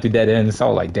kept going through dead ends, so I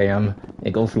was like, damn,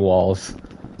 it goes through walls.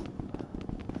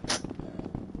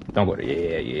 Don't go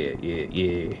there.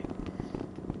 Yeah.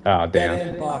 Oh,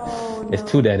 damn. Oh, no. It's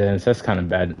 2 dead ends. That's kind of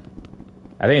bad.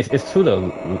 I think it's 2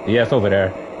 to... Yeah, it's over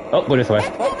there. Oh, go this way.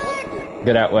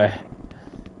 Go that way.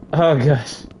 Oh,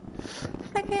 gosh.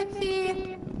 I can't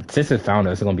see. Since it found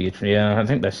us, it's gonna be... Yeah, I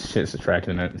think that shit's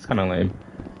attracting it. It's kind of lame.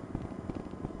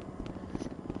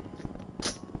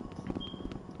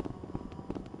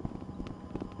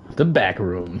 The back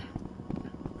room.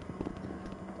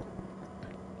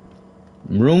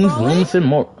 Rooms and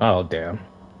more. Oh, damn.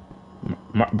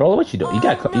 Bro, what you doing? You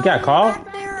got a call?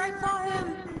 Back there, I saw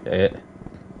him. Yeah.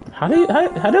 How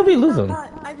did we lose him?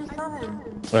 I just saw him.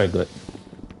 Very good.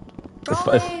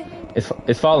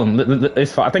 It's following. I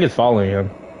think it's following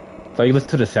him. So you listen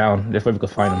to the sound. That's where we can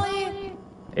find him.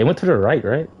 It went to the right,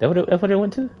 right? That's what it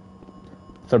went to.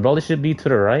 So Broly should be to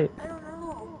the right. I don't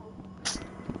know.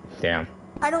 Damn.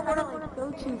 I don't want to go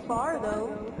too far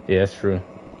though. Yeah, that's true.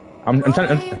 I'm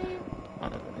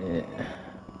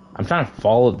trying to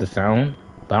follow the sound,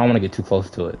 but I don't want to get too close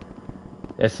to it.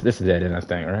 This is dead end, I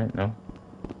think, right? No.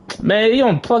 Man, you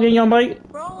don't plug in your mic?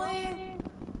 Broly.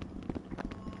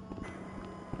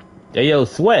 Hey, yo,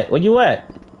 Sweat, where you at?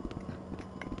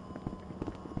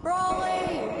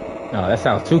 Broly. No, that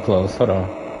sounds too close. Hold on.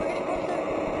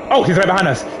 Oh, he's right behind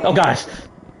us. Oh gosh.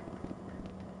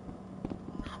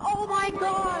 Oh my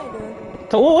god.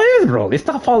 So what is Broly?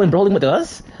 Stop following Broly with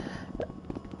us.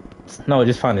 No,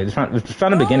 just find it. Just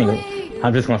find the beginning.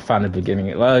 I'm just gonna find the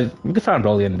beginning. Well, we can find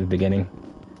Broly in the beginning.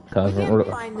 Cause we can't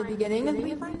find the beginning. If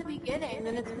we find the beginning,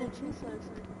 then it's useless.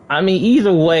 I mean,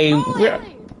 either way.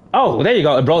 Oh, there you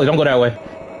go, Broly. Don't go that way.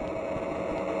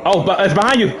 Oh, but it's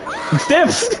behind you.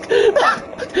 Steps.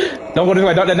 Don't go this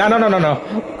way. No.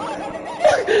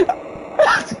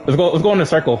 Let's go in a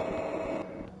circle.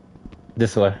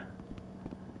 This way.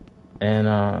 And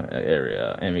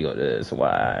area. And we go this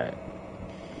way.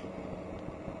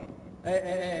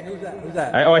 Hey, who's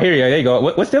that? Oh, I hear you. There you go.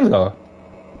 What Stems go?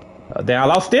 Oh, damn, I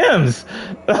lost Stems.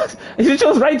 She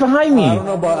was right behind me. I don't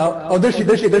know, but there she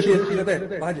is. She's right there,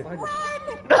 behind you.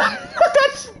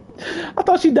 I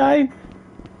thought she died.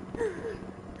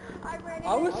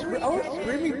 I was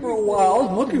screaming for a while. I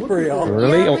was looking for y'all.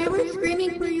 Really? Yeah, we were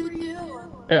screaming for you too.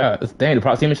 Yeah, dang, the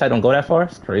proximity shot don't go that far.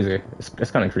 It's crazy. It's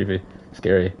kind of creepy,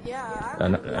 scary. Yeah.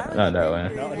 Not that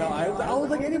way. No, I was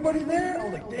like, anybody there? I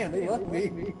was like, damn, they left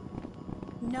me.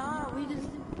 No,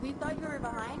 we thought you were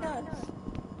behind us.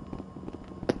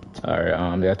 All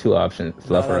right, they got 2 options,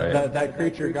 left or right. That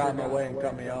creature got in my way and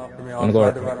cut me off. I'm gonna go. I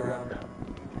had to run around.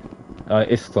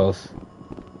 It's close.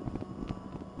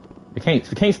 We can't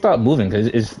stop moving because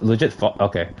it's legit.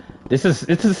 Okay, this is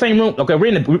the same room. Okay,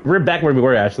 we're back where we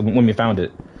were actually when we found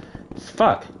it.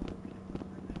 Fuck.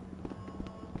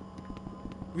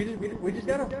 We just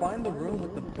gotta find the room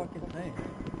with the fucking thing.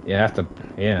 Yeah,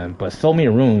 but so many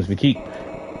rooms. We keep.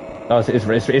 Oh, it's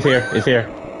here.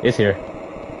 It's here.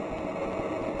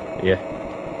 Yeah.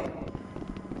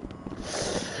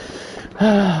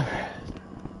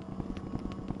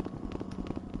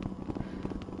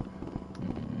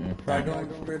 Try going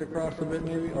straight across a bit,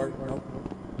 maybe, or nope.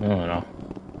 No.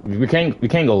 We can't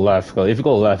go left. Cause if you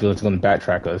go left, it's gonna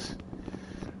backtrack us.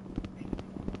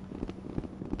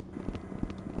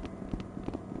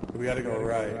 We gotta go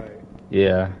right.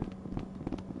 Yeah.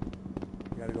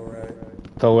 We gotta go right.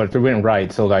 So we went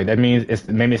right. So like that means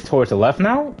maybe it's towards the left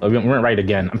now. Or we went right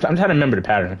again. I'm trying to remember the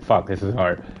pattern. Fuck, this is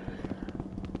hard.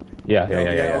 Yeah.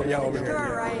 Yeah, over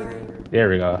here. Right. There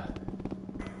we go.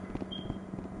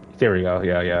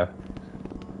 Yeah.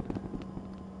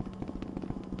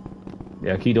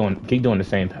 Yeah, keep doing the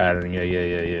same pattern. Yeah.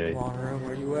 Come on, room,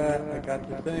 where you at? I got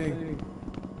the thing.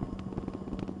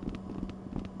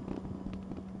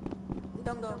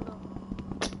 Don't go.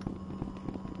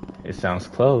 It sounds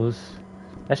close.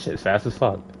 That shit's fast as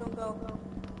fuck. Don't go.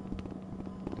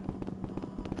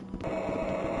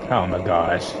 Oh my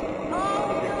gosh.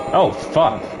 Oh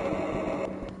fuck.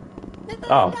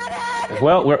 Oh.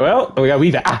 Well, we got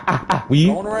weave. Weave.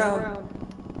 Going around.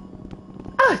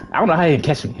 I don't know how you didn't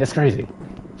catch me. That's crazy.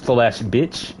 Slow ass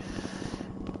bitch.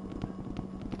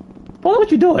 Boy,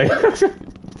 what you doing?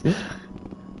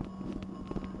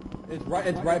 It's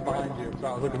right behind you. So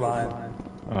I was looking behind.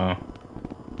 Oh.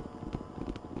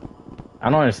 I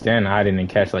don't understand how I didn't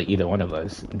catch like either one of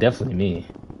us. Definitely me.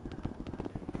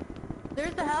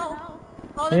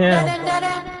 Oh, this dead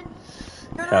end.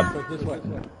 Turn around. This way.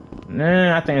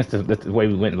 Nah, I think it's that's the way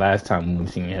we went last time when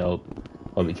we seen help.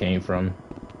 Where we came from.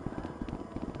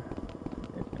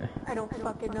 I don't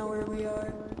fucking know where we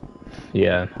are.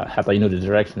 Yeah, I thought you knew the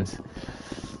directions.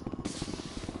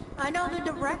 I know the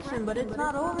direction, but it's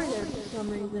not over there for some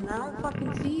reason. I don't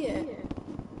fucking see it.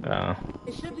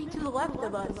 It should be to the left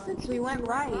of us, since we went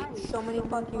right so many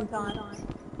fucking times.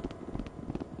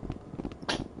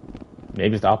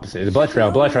 Maybe it's the opposite. It's blood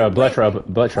trail.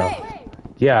 Hey.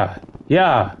 Yeah.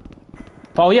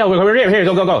 Oh yeah, we're here.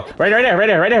 Go. Right there.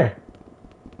 Right here.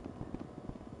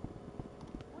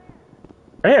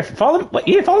 Follow me. Wait,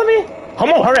 you follow me?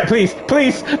 Come on, hurry up, please.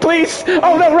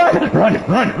 Oh no, run.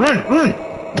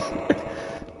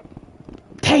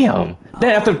 Damn.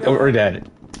 Then after we're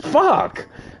dead. Fuck.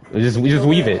 Just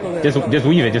weave it. Just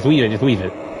weave it.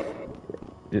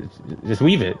 Just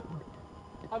weave it.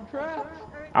 I'm trapped.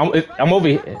 I'm over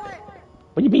here.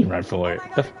 What do you mean run for it?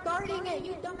 Starting it,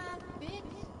 you dumbass bitch.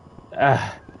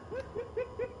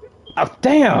 Oh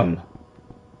damn.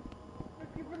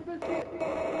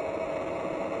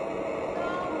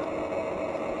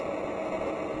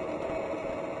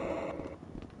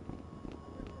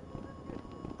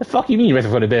 The fuck you mean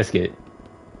racing for the biscuit?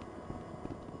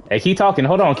 Hey, keep talking.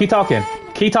 Hold on. Keep talking.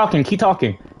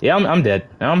 Yeah, I'm dead.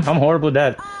 I'm horrible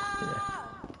dead.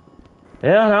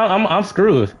 Yeah, I'm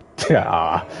screwed.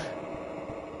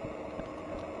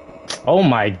 Oh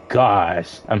my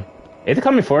gosh. Is it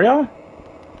coming for y'all?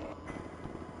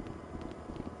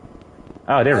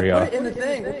 Oh, there we go. Put it in the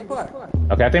thing. What the fuck?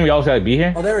 Okay, I think we all gotta be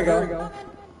here. Oh, there we go.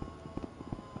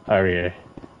 Oh yeah.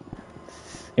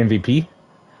 MVP.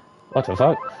 What the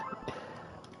fuck?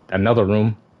 Another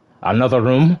room.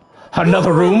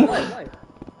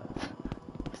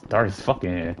 Dark as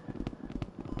fucking.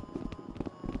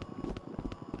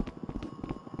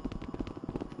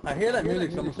 I hear that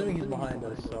music, so I'm assuming he's behind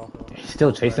us, so. He's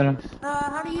still chasing us?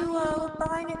 How do you look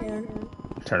behind it here?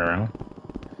 Turn around.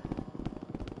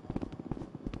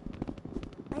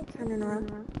 I ain't turning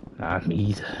around. Not me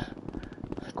either.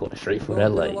 Going straight for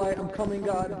that light. I'm coming,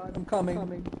 God. I'm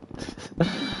coming.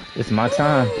 It's my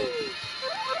time.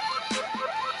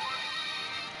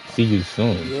 See you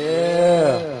soon.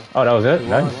 Yeah. Oh, that was it?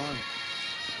 Nice.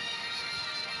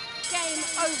 Game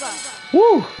over.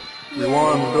 Woo! We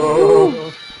won,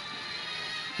 go.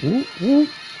 Woo.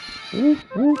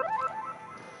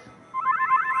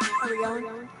 Are we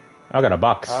going? I got a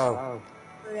box. Oh.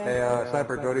 Hey,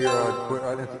 Sniper, go to your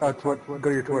go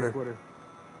to your Twitter.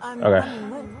 I'm Okay.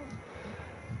 coming with.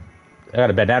 I got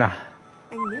a bandana.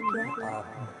 I can get that.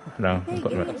 No. Hey,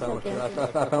 give me a second.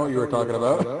 That's not what you were talking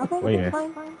about. Okay, What do you mean? it's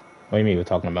fine. What do you mean we're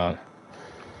talking about?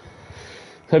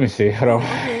 Let me see. Hold on.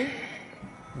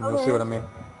 You'll see what I mean.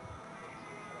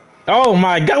 Oh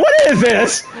my god, what is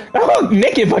this? Oh,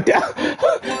 naked, but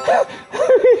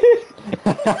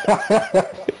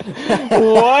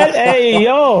what? Hey,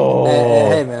 yo.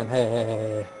 Hey, man.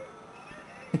 Hey.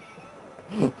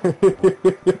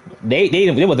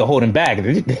 They wasn't holding back.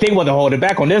 They wasn't holding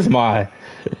back on this mod.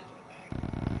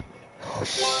 Oh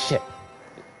shit!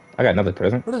 I got another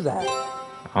present. What is that?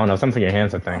 I don't know. Something for your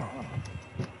hands, I think.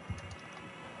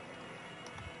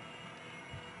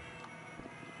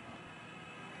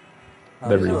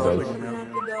 The results. We're gonna have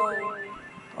to go.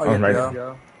 Oh, right.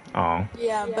 Oh.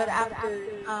 Yeah, but after,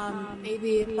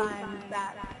 maybe if I'm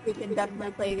back, we can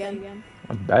definitely play again.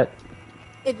 I bet.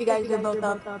 If you guys are both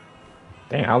up.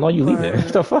 Dang, how long you leave it?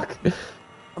 What the fuck?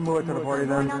 I'm moving to the party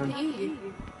Going then. out to eat.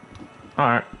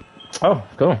 Alright. Oh,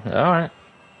 cool. Alright.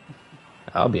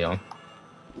 I'll be on.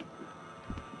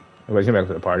 Everybody's going back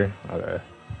to the party. Okay.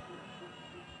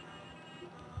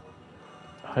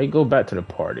 How you go back to the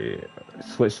party?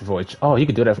 Switch voice. Oh, you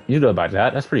can do that. You do it by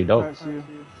that. That's pretty dope. Alright, see you.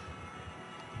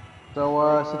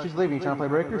 So, since she's leaving, you trying to play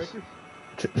Breakers?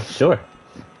 Sure.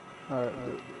 Alright.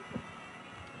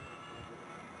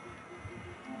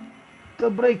 The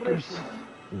Breakers.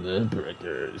 The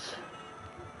Breakers.